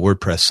a lot of the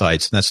WordPress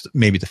sites, and that's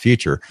maybe the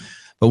future.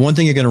 But one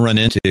thing you're going to run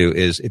into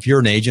is if you're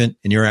an agent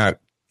and you're out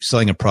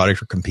selling a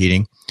product or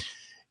competing,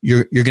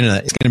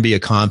 it's gonna be a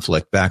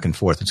conflict back and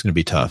forth. It's gonna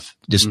be tough.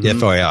 Just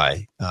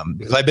FYI,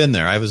 because I've been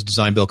there. I was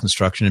design, build,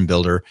 construction, and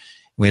builder.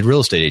 We had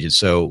real estate agents,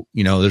 so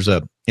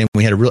and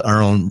we had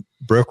our own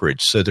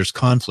brokerage. So there's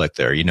conflict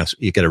there. You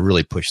got to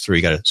really push through.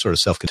 You got to sort of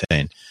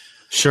self-contain.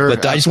 Sure.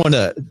 But I just want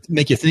to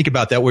make you think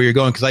about that, where you're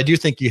going, because I do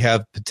think you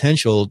have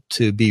potential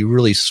to be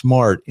really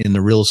smart in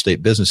the real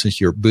estate business since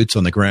you're boots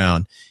on the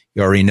ground.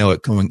 You already know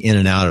it going in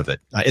and out of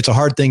it. It's a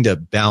hard thing to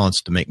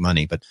balance to make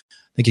money, but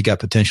I think you got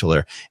potential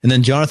there. And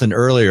then Jonathan,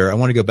 earlier, I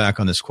want to go back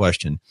on this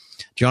question.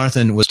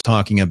 Jonathan was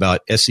talking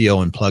about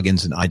SEO and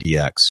plugins and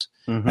IDX.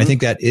 Mm-hmm. I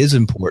think that is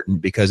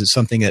important because it's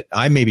something that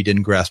I maybe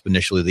didn't grasp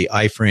initially, the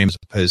iframe, as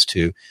opposed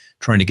to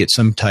trying to get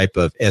some type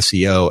of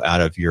SEO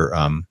out of your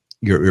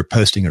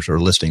postings or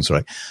listings.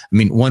 Right? I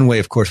mean, one way,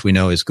 of course, we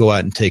know is go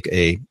out and take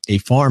a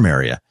farm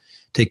area,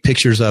 take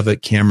pictures of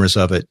it, cameras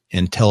of it,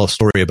 and tell a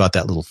story about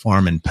that little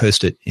farm and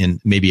post it in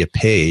maybe a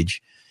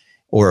page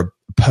or a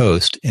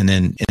post,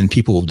 and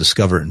people will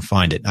discover it and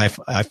find it. I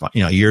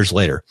years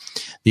later.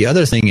 The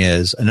other thing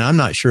is, and I'm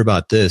not sure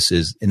about this,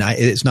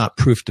 it's not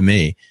proof to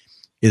me,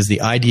 is the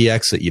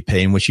IDX that you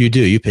pay, and what you do,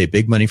 you pay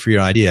big money for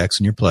your IDX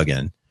and your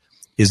plugin.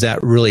 Is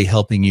that really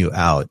helping you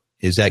out?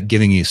 Is that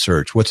giving you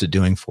search? What's it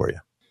doing for you?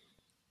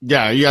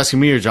 Yeah, are you asking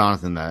me or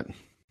Jonathan that?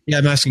 Yeah,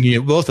 I'm asking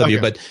you, both of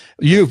you, but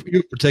you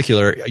in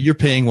particular, you're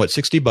paying what,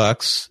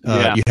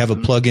 $60? You have a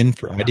plugin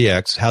for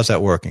IDX. How's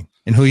that working?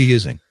 And who are you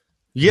using?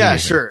 Yeah,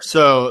 sure.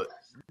 So,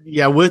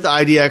 with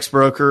IDX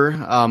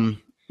Broker,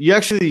 you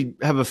actually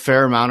have a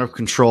fair amount of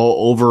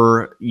control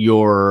over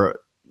your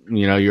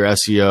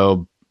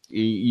SEO,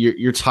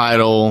 your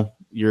title,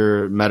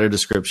 your meta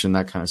description,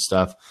 that kind of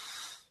stuff.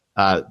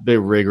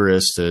 Bit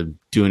rigorous to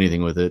do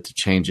anything with it, to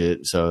change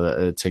it, so that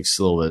it takes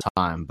a little bit of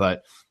time.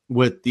 But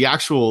with the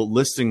actual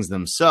listings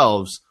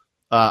themselves,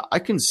 I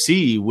can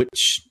see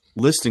which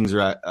listings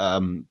are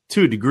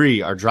to a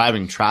degree are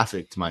driving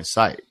traffic to my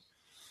site.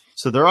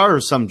 So there are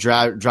some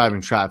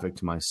driving traffic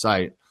to my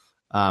site.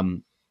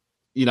 I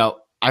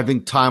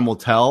think time will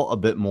tell a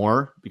bit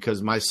more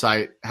because my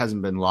site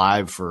hasn't been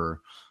live for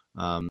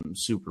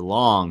super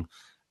long,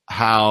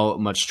 how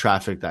much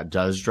traffic that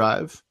does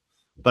drive.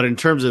 But in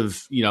terms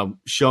of,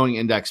 showing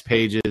index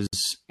pages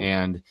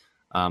and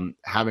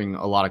having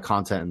a lot of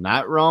content in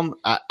that realm,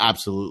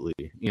 absolutely.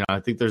 I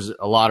think there's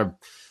a lot of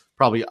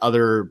probably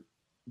other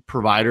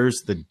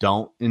providers that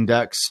don't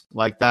index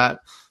like that.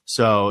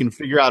 So you can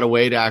figure out a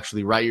way to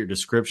actually write your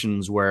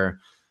descriptions where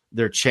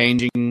they're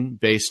changing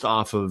based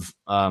off of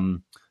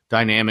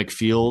dynamic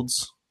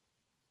fields.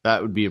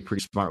 That would be a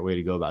pretty smart way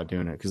to go about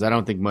doing it, because I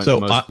don't think most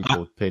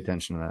people pay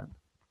attention to that.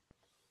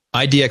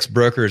 IDX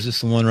Broker, is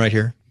this the one right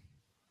here?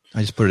 I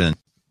just put it in.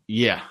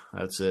 Yeah,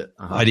 that's it.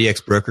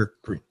 IDX Broker.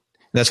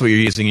 That's what you're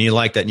using, and you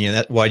like that.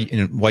 And why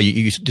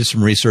you did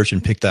some research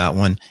and picked that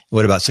one.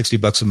 What, about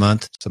 $60 a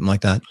month, something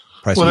like that?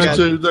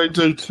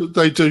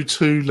 They do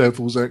two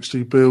levels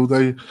actually, Bill.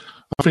 I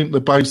think the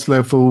base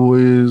level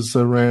is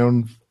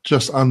around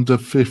just under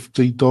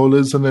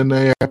 $50, and then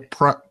they have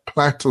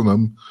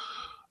platinum.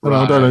 And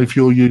I don't know if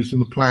you're using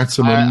the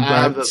platinum.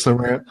 That's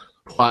around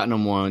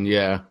platinum one,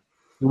 yeah,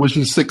 which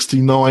is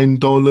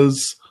 $69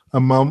 a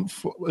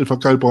month, if I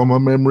go by my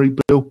memory,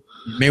 Bill.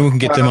 Maybe we can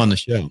get them on the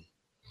show.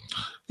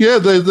 Yeah,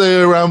 they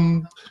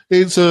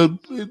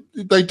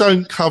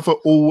don't cover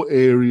all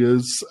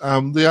areas.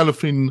 The other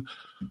thing,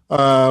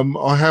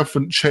 I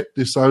haven't checked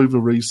this over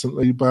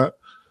recently, but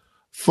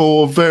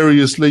for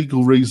various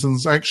legal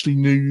reasons, actually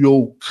New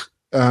York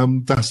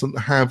doesn't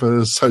have an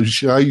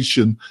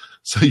association,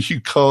 so you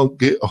can't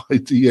get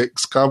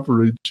IDX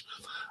coverage.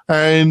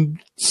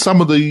 And some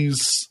of these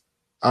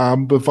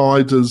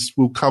providers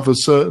will cover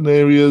certain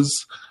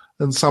areas,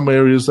 and some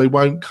areas they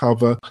won't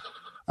cover.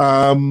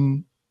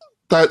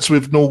 That's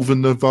with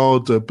Northern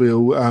Nevada,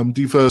 Bill.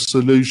 Diverse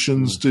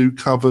Solutions do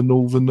cover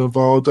Northern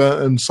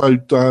Nevada, and so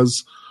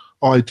does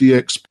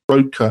IDX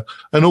Broker.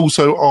 And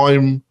also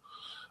I'm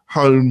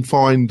Home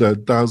Finder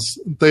does.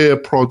 Their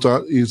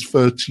product is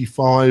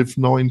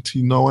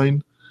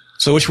 $35.99.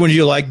 So which one do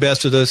you like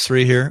best of those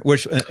three here?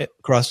 Which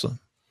across them?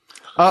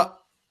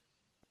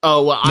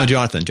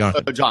 Jonathan.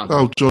 Jonathan.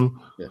 Oh, John.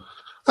 Yeah.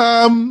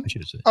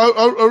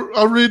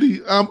 I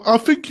really, I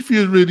think if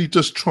you're really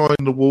just trying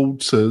the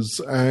waters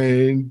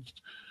and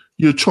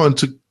you're trying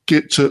to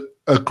get to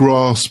a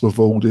grasp of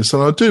all this,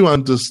 and I do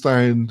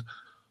understand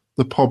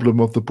the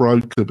problem of the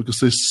broker because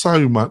there's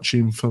so much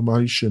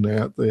information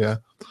out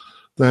there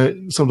that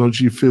sometimes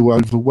you feel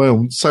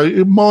overwhelmed. So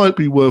it might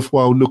be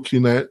worthwhile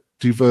looking at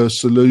Diverse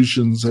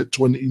Solutions at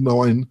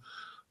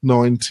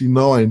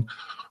 $29.99.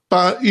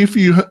 But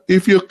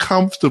if you're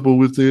comfortable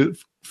with the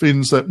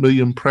things that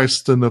me and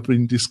Preston have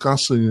been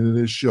discussing in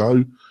this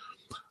show,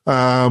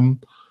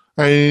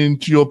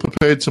 and you're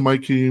prepared to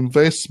make an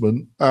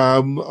investment,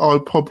 I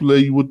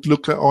probably would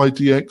look at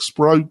IDX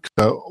Broker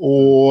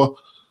or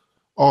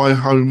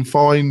iHome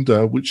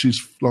Finder, which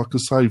is, like I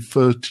say,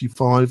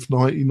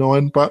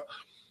 $35.99. But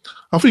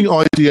I think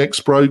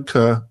IDX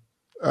Broker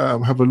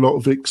have a lot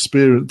of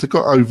experience. They've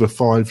got over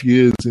 5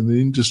 years in the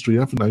industry,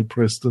 haven't they,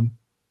 Preston?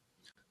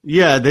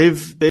 Yeah,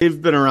 they've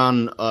been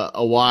around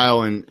a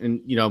while,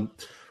 and you know,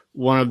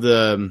 one of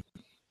the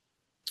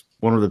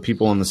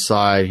people on the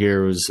side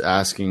here was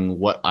asking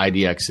what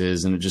IDX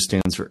is, and it just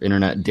stands for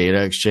Internet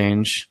Data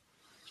Exchange.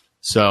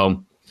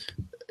 So,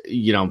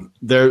 you know,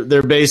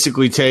 they're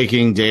basically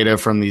taking data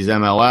from these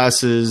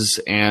MLSs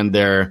and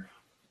they're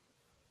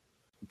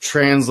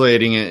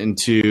translating it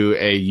into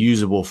a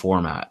usable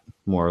format,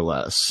 more or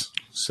less.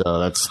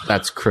 So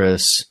that's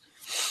Chris.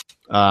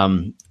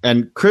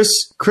 And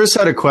Chris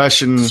had a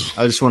question.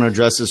 I just want to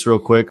address this real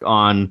quick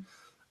on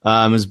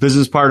his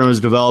business partner was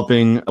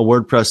developing a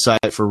WordPress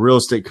site for a real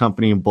estate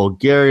company in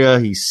Bulgaria.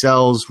 He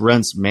sells,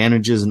 rents,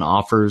 manages, and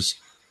offers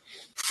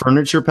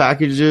furniture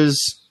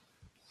packages.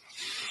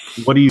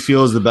 What do you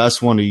feel is the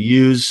best one to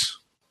use?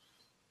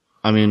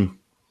 I mean,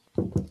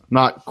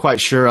 not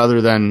quite sure,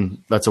 other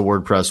than that's a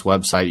WordPress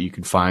website. You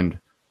could find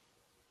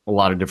a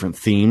lot of different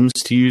themes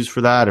to use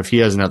for that. If he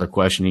has another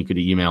question, he could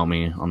email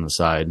me on the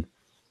side.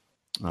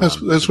 That's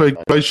very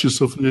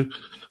gracious of you.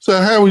 So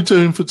how are we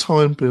doing for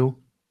time, Bill?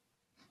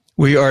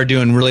 We are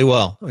doing really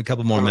well. A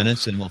couple more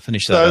minutes and we'll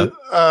finish that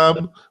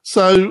up.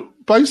 So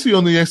basically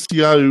on the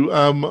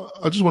SEO,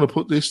 I just want to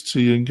put this to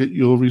you and get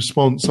your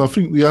response. I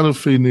think the other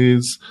thing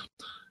is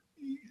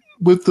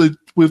with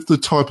the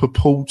type of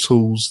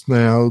portals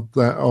now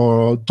that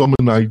are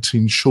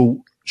dominating short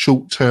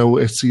tail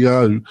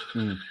SEO,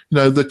 you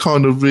know, they're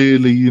kind of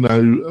really, you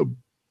know,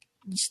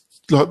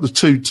 like the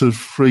 2 to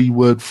 3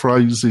 word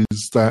phrases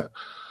that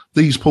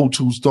these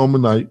portals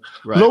dominate.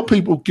 Right. A lot of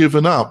people have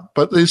given up,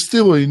 but there's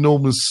still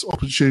enormous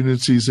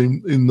opportunities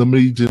in the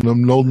medium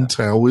and long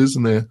tail,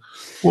 isn't there?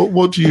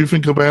 What do you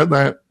think about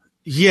that?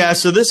 Yeah,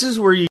 so this is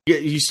where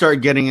you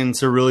start getting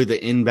into really the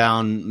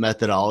inbound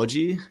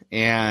methodology,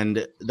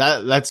 and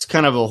that's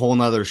kind of a whole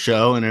nother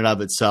show in and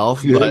of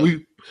itself. Yeah, but,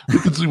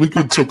 we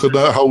could talk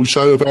about a whole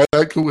show about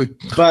that, couldn't we?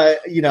 But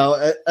you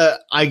know,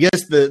 I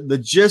guess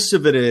the gist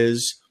of it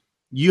is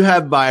you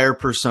have buyer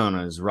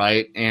personas,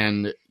 right?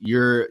 And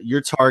you're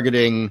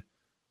targeting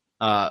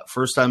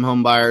first-time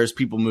home buyers,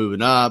 people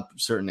moving up,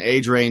 certain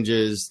age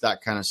ranges,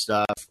 that kind of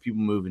stuff,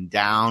 people moving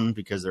down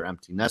because they're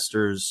empty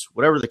nesters,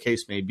 whatever the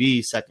case may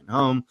be, second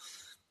home.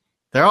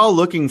 They're all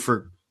looking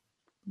for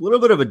a little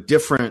bit of a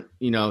different,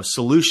 you know,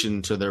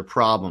 solution to their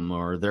problem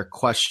or their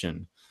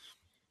question.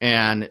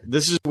 And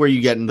this is where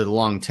you get into the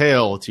long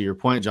tail, to your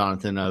point,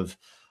 Jonathan, of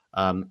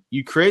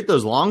you create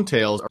those long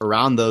tails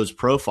around those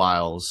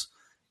profiles,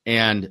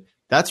 and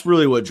that's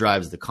really what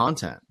drives the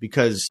content.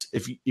 Because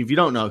if you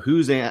don't know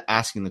who's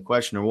asking the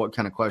question or what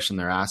kind of question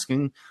they're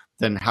asking,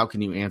 then how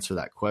can you answer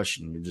that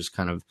question? You're just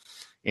kind of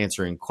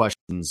answering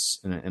questions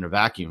in a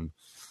vacuum.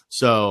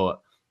 So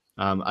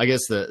I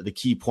guess the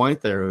key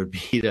point there would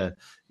be to,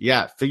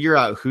 figure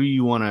out who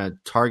you want to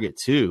target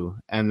to,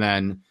 and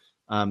then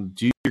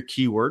do your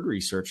keyword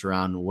research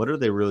around what are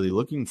they really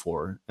looking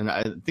for. And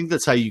I think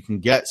that's how you can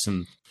get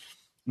some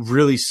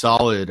really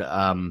solid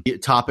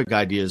topic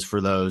ideas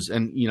for those.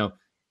 And, you know,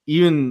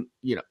 even,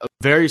 you know, a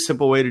very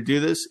simple way to do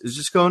this is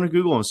just go into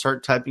Google and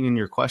start typing in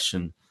your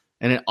question,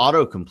 and it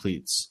auto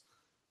completes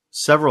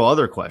several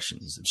other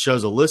questions. It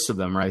shows a list of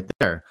them right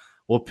there.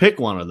 We'll pick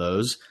one of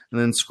those and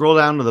then scroll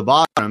down to the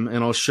bottom, and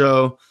it'll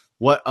show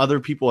what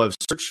other people have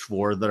searched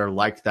for that are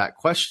like that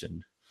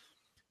question.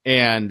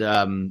 And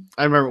I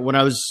remember when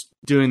I was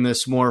doing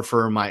this more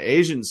for my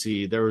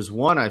agency, there was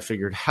one I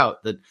figured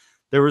out that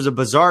there was a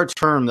bizarre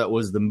term that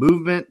was the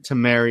movement to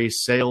marry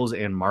sales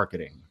and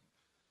marketing.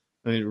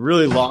 I mean,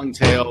 really long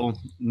tail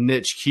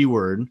niche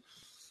keyword.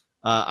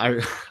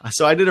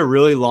 So I did a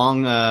really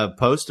long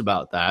post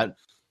about that,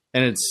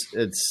 and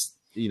it's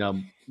you know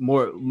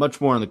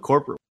much more in the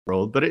corporate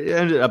world, but it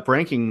ended up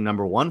ranking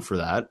number 1 for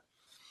that.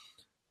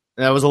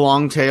 That was a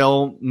long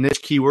tail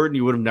niche keyword, and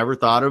you would have never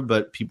thought of,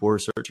 but people were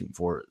searching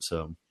for it.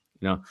 So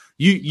you know,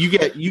 you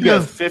get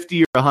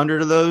 50 or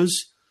 100 of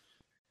those.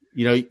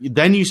 You know,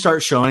 then you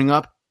start showing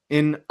up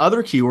in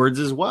other keywords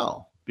as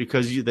well,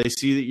 because they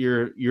see that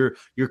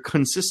you're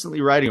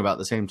consistently writing about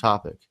the same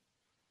topic.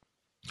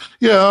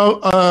 Yeah,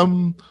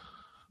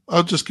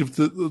 I'll just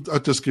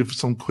give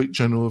some quick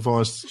general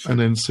advice, and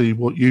then see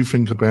what you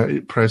think about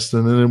it,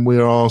 Preston, and then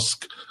we'll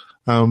ask.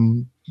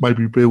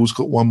 Maybe Bill's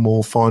got one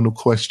more final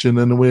question,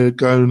 and then we're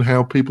going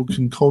how people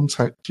can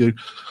contact you.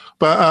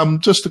 But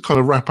just to kind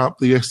of wrap up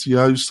the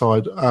SEO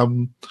side,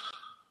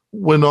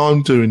 when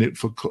I'm doing it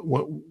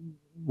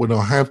when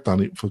I have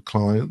done it for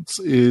clients,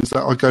 is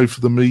that I go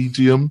for the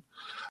medium.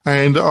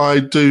 And I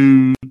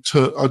do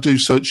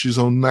searches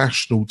on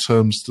national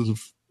terms to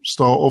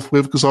start off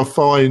with, because I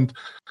find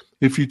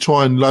if you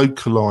try and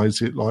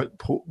localize it, like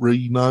put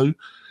Reno,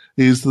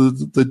 is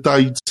the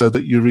data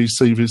that you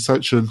receive is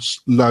such a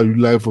low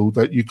level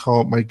that you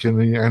can't make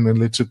any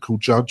analytical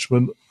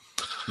judgment.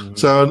 Mm-hmm.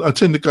 So I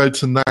tend to go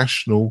to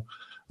national,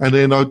 and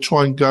then I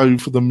try and go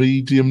for the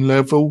medium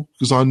level,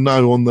 because I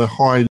know on the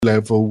high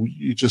level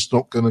you're just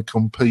not going to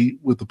compete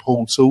with the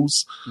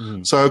portals.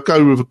 Mm-hmm. So I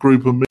go with a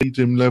group of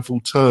medium level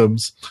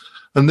terms,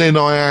 and then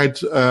I add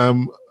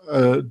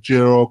a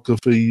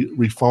geography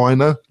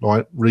refiner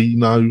like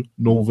Reno,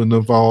 Northern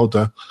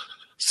Nevada.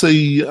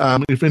 see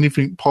if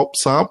anything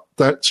pops up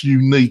that's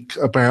unique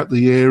about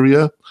the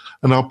area,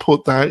 and I'll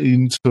put that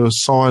into a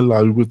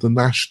silo with the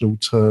national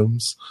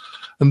terms.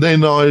 And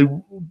then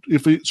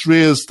if it's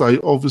real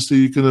estate, obviously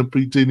you're going to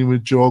be dealing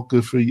with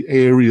geography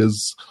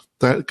areas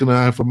that are going to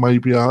have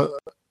maybe a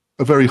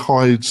very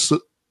high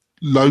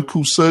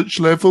local search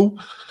level.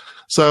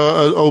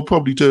 So I'll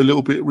probably do a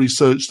little bit of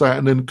research that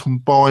and then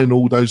combine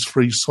all those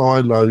three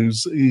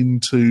silos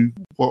into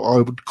what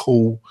I would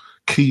call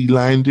key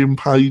landing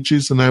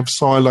pages and have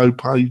silo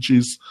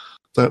pages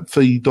that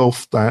feed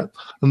off that.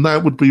 And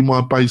that would be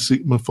my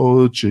basic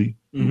methodology.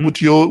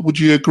 Mm-hmm. Would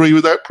you agree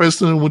with that,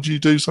 Preston? And would you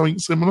do something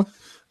similar?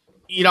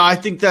 I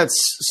think that's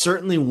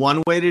certainly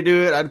one way to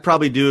do it. I'd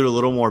probably do it a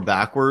little more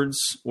backwards,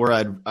 where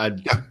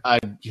I'd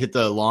hit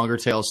the longer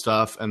tail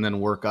stuff and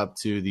then work up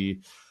to the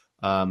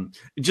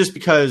just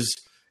because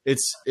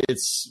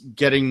it's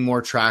getting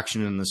more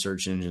traction in the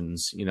search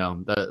engines.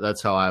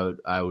 That's how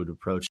I would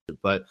approach it.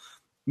 But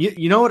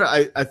you know what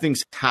I think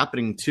is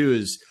happening too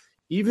is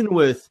even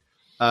with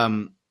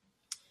so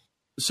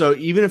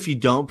even if you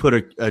don't put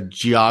a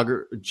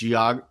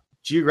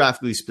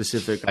geographically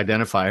specific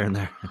identifier in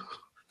there.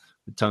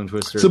 Tongue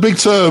twister. It's a big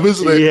term,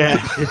 isn't it?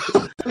 Yeah.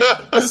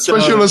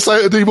 Especially on a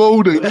Saturday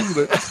morning,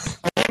 isn't it?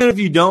 Even if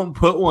you don't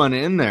put one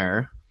in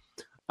there,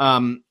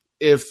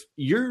 if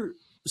your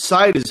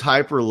site is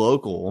hyper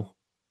local,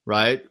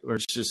 right, or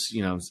it's just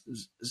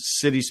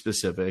city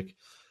specific,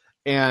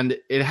 and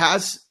it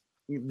has,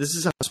 this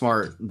is how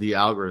smart the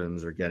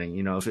algorithms are getting.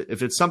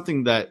 If it's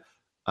something that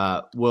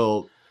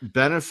will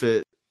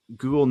benefit,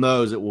 Google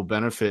knows it will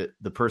benefit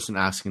the person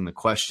asking the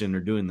question or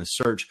doing the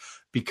search.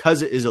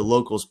 Because it is a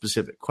local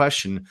specific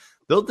question,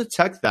 they'll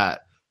detect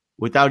that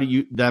without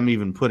them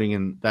even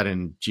putting that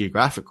in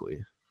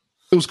geographically.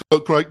 Phil's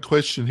got a great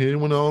question here. You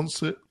want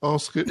to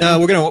ask it? No,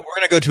 we're gonna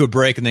go to a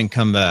break and then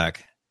come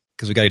back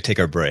because we got to take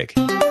our break.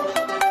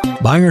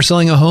 Buying or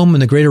selling a home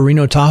in the greater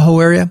Reno Tahoe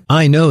area?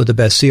 I know the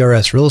best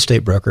CRS real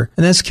estate broker,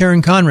 and that's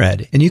Karen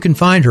Conrad. And you can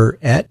find her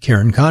at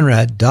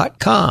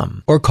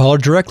KarenConrad.com or call her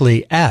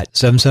directly at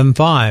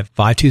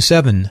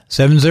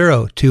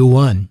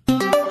 775-527-7021.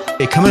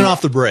 Hey, coming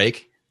off the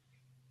break,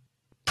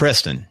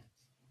 Preston,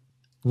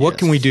 what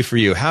can we do for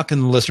you? How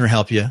can the listener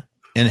help you?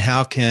 And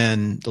how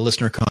can the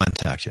listener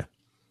contact you?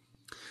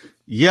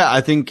 Yeah,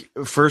 I think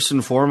first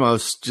and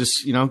foremost,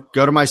 just, go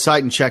to my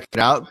site and check it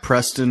out,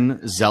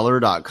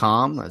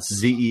 PrestonZeller.com. That's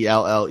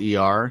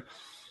Zeller,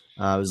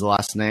 was the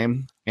last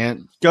name.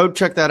 And go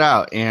check that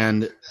out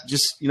and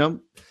just,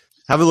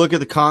 have a look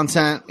at the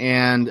content.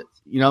 And,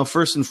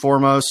 first and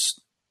foremost,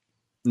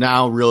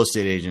 now real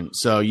estate agent.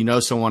 So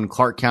someone,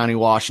 Clark County,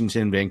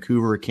 Washington,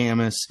 Vancouver,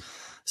 Camas,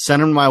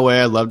 send them my way.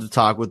 I'd love to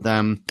talk with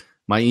them.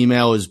 My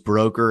email is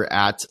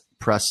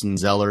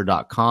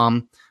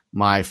broker@PrestonZeller.com.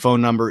 My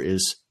phone number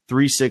is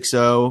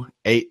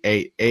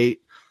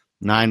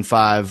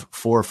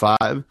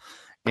 360-888-9545.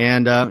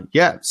 And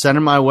send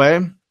them my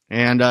way.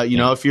 And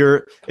if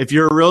you're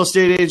a real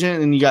estate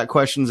agent and you got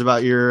questions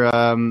about your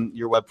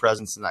web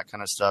presence and that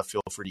kind of stuff,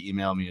 feel free to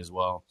email me as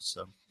well.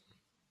 So.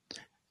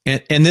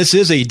 And this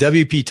is a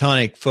WP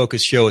Tonic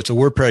focused show. It's a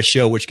WordPress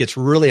show, which gets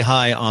really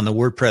high on the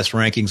WordPress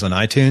rankings on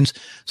iTunes.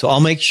 So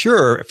I'll make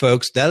sure,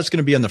 folks, that is going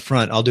to be on the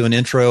front. I'll do an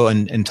intro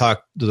and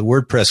talk to the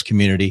WordPress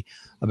community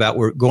about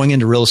we're going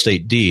into real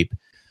estate deep.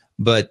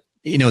 But,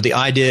 the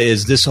idea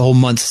is this whole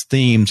month's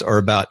themes are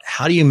about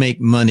how do you make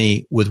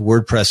money with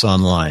WordPress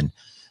online?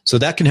 So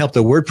that can help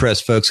the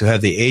WordPress folks who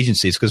have the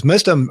agencies, because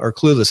most of them are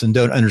clueless and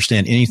don't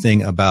understand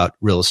anything about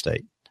real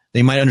estate.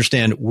 They might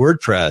understand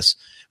WordPress,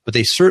 but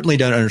they certainly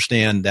don't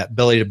understand that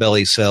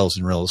belly-to-belly sales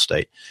in real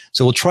estate.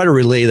 So we'll try to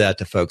relay that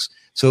to folks.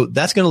 So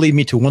that's going to lead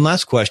me to one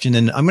last question,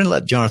 and I'm going to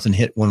let Jonathan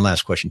hit one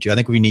last question too. I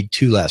think we need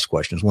two last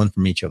questions, one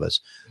from each of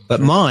us.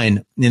 But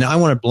mine, I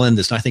want to blend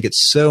this, and I think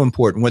it's so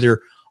important, whether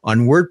you're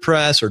on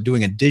WordPress or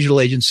doing a digital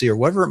agency or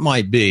whatever it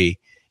might be, and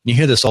you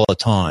hear this all the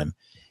time,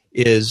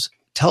 is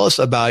tell us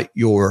about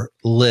your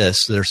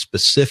lists that are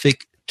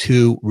specific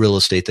to real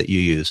estate that you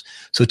use.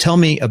 So tell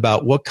me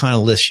about what kind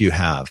of lists you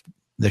have.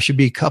 There should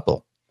be a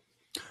couple.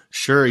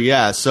 Sure.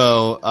 Yeah.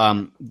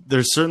 So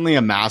there's certainly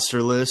a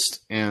master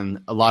list,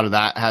 and a lot of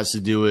that has to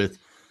do with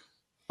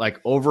like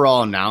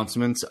overall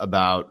announcements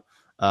about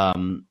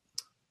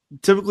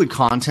typically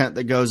content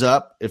that goes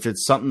up. If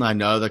it's something I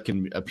know that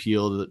can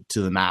appeal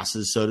to the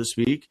masses, so to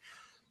speak,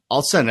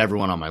 I'll send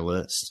everyone on my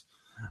list.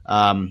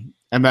 And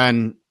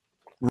then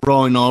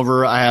rolling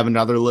over, I have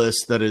another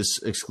list that is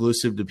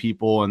exclusive to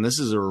people, and this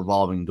is a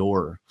revolving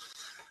door.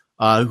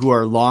 Who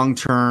are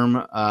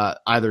long-term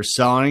either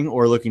selling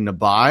or looking to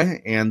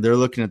buy, and they're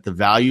looking at the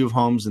value of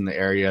homes in the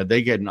area.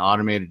 They get an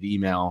automated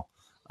email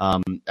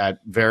at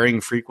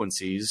varying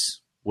frequencies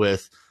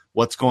with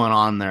what's going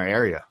on in their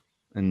area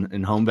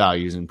and home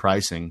values and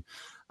pricing.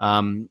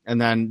 And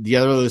then the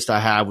other list I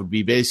have would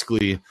be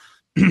basically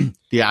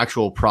the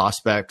actual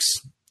prospects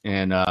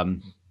and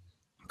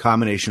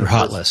combination of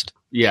hot list.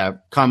 Yeah,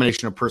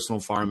 combination of personal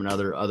farm and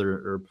other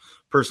or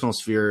personal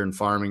sphere and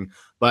farming.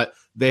 But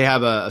they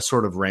have a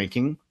sort of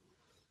ranking,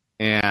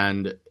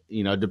 and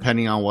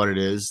depending on what it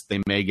is,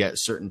 they may get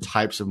certain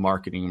types of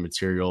marketing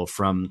material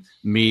from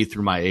me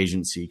through my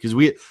agency, because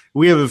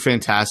we have a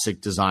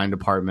fantastic design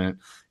department,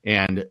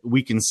 and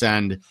we can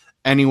send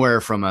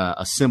anywhere from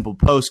a simple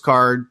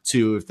postcard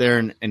to, if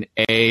they're an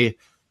A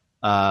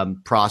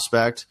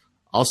prospect,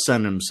 I'll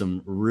send them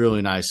some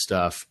really nice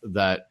stuff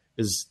that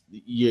is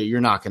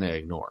you're not going to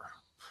ignore.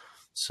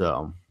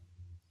 So,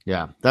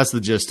 yeah, that's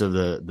the gist of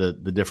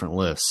the different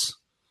lists.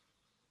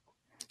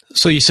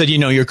 So you said,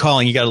 you're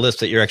calling, you got a list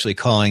that you're actually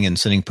calling and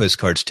sending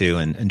postcards to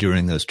and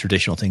doing those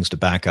traditional things to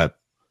back up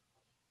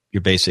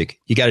your basic.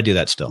 You got to do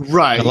that still.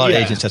 Right. And a lot of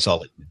agents, that's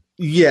all.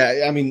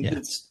 Yeah. I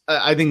mean,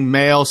 I think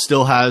mail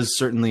still has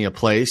certainly a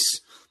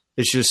place.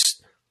 It's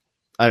just,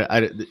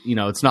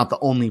 it's not the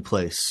only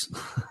place.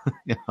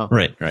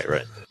 Right.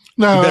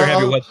 No, You better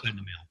have your website in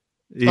the mail.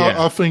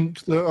 Yeah. I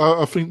think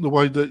the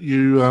way that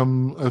you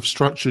have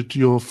structured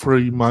your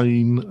three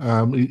main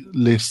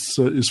lists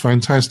is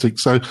fantastic.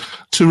 So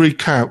to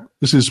recap,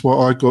 this is what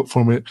I got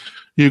from it.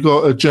 You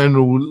got a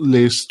general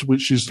list,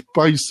 which is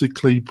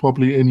basically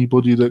probably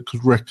anybody that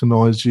could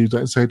recognise you,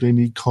 that's had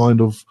any kind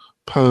of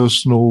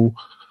personal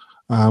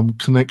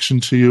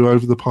connection to you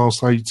over the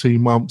past 18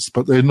 months,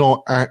 but they're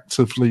not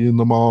actively in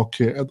the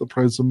market at the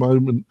present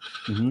moment.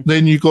 Mm-hmm.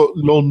 Then you got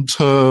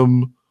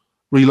long-term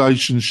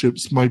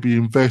relationships, maybe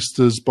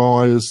investors,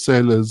 buyers,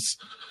 sellers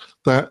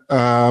that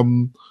are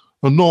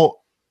not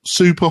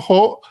super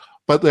hot,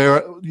 but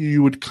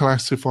you would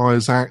classify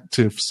as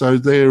active. So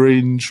they're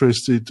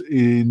interested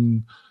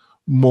in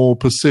more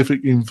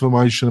specific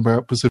information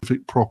about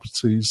specific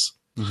properties.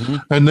 Mm-hmm.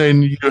 And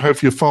then you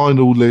have your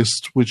final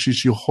list, which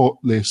is your hot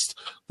list.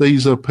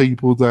 These are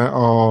people that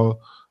are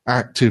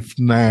active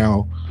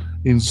now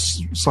in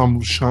some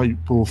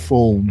shape or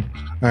form,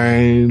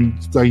 and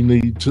they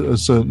need a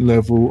certain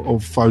level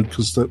of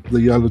focus that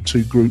the other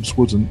two groups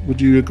wouldn't.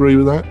 Would you agree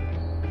with that?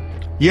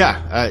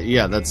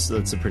 Yeah, that's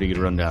a pretty good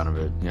rundown of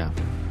it. Yeah.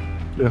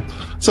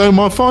 So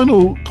my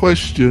final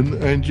question,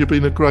 and you've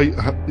been a great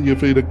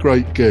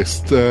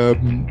guest,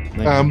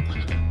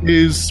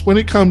 is when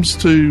it comes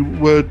to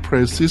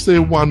WordPress, is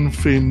there one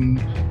thing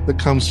that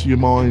comes to your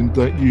mind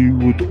that you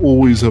would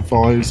always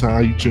advise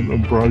an agent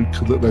and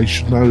broker that they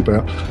should know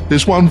about?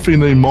 There's one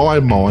thing in my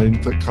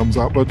mind that comes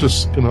up. I'm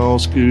just going to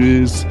ask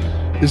you: is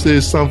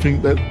there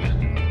something that,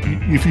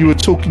 if you were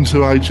talking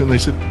to an agent, they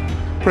said,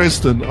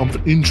 Preston, I'm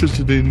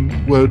interested in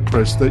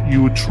WordPress, that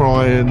you would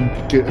try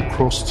and get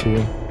across to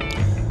them?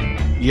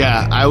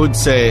 Yeah, I would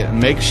say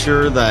make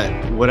sure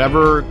that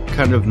whatever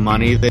kind of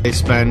money they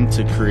spend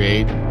to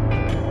create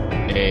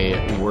a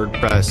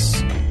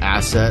WordPress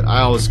asset, I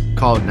always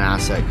call it an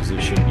asset because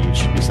it should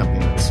be something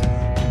that's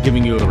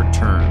giving you a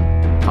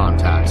return,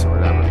 contacts or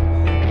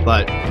whatever.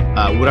 But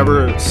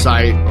whatever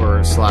site or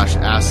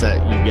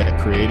 /asset you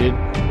get created,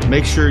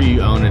 make sure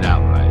you own it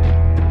outright.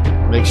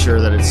 Make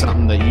sure that it's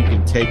something that you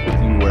can take with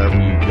you wherever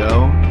you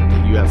go, and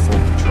that you have full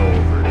control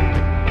over it,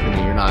 and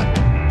that you're not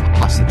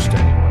hostage to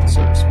anyone,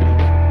 so to speak.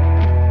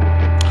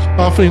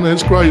 I think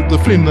that's great. The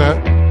thing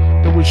that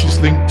which is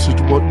linked to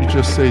what you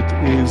just said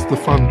is the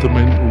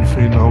fundamental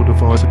thing I would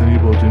advise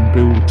anybody, and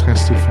Bill will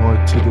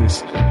testify to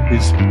this,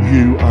 is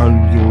you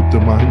own your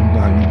domain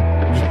name.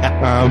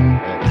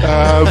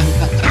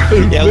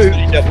 Yeah, let's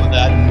finish up on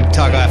that and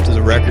talk after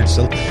the record.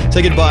 So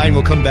say goodbye and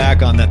we'll come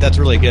back on that. That's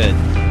really good.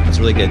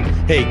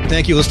 Hey,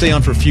 thank you. We'll stay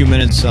on for a few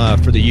minutes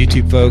for the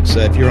YouTube folks.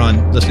 If you're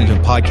on listening to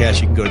a podcast,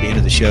 you can go to the end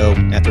of the show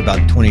after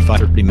about 25,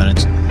 30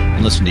 minutes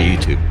and listen to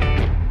YouTube.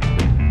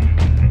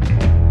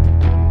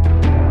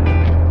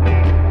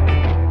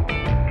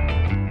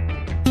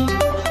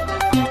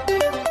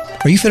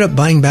 Are you fed up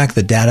buying back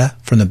the data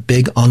from the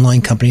big online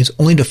companies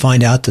only to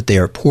find out that they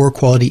are poor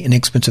quality,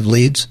 inexpensive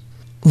leads?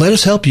 Let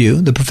us help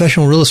you, the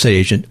professional real estate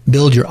agent,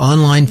 build your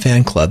online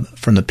fan club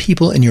from the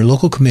people in your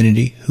local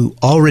community who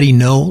already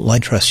know,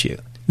 like, trust you.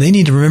 They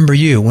need to remember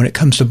you when it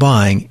comes to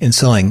buying and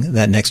selling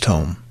that next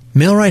home.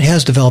 MailRight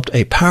has developed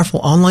a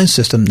powerful online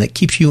system that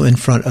keeps you in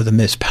front of the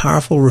most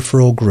powerful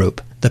referral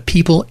group, the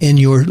people in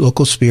your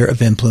local sphere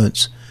of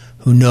influence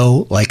who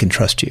know, like, and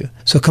trust you.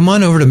 So come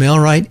on over to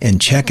MailRight and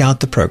check out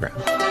the program.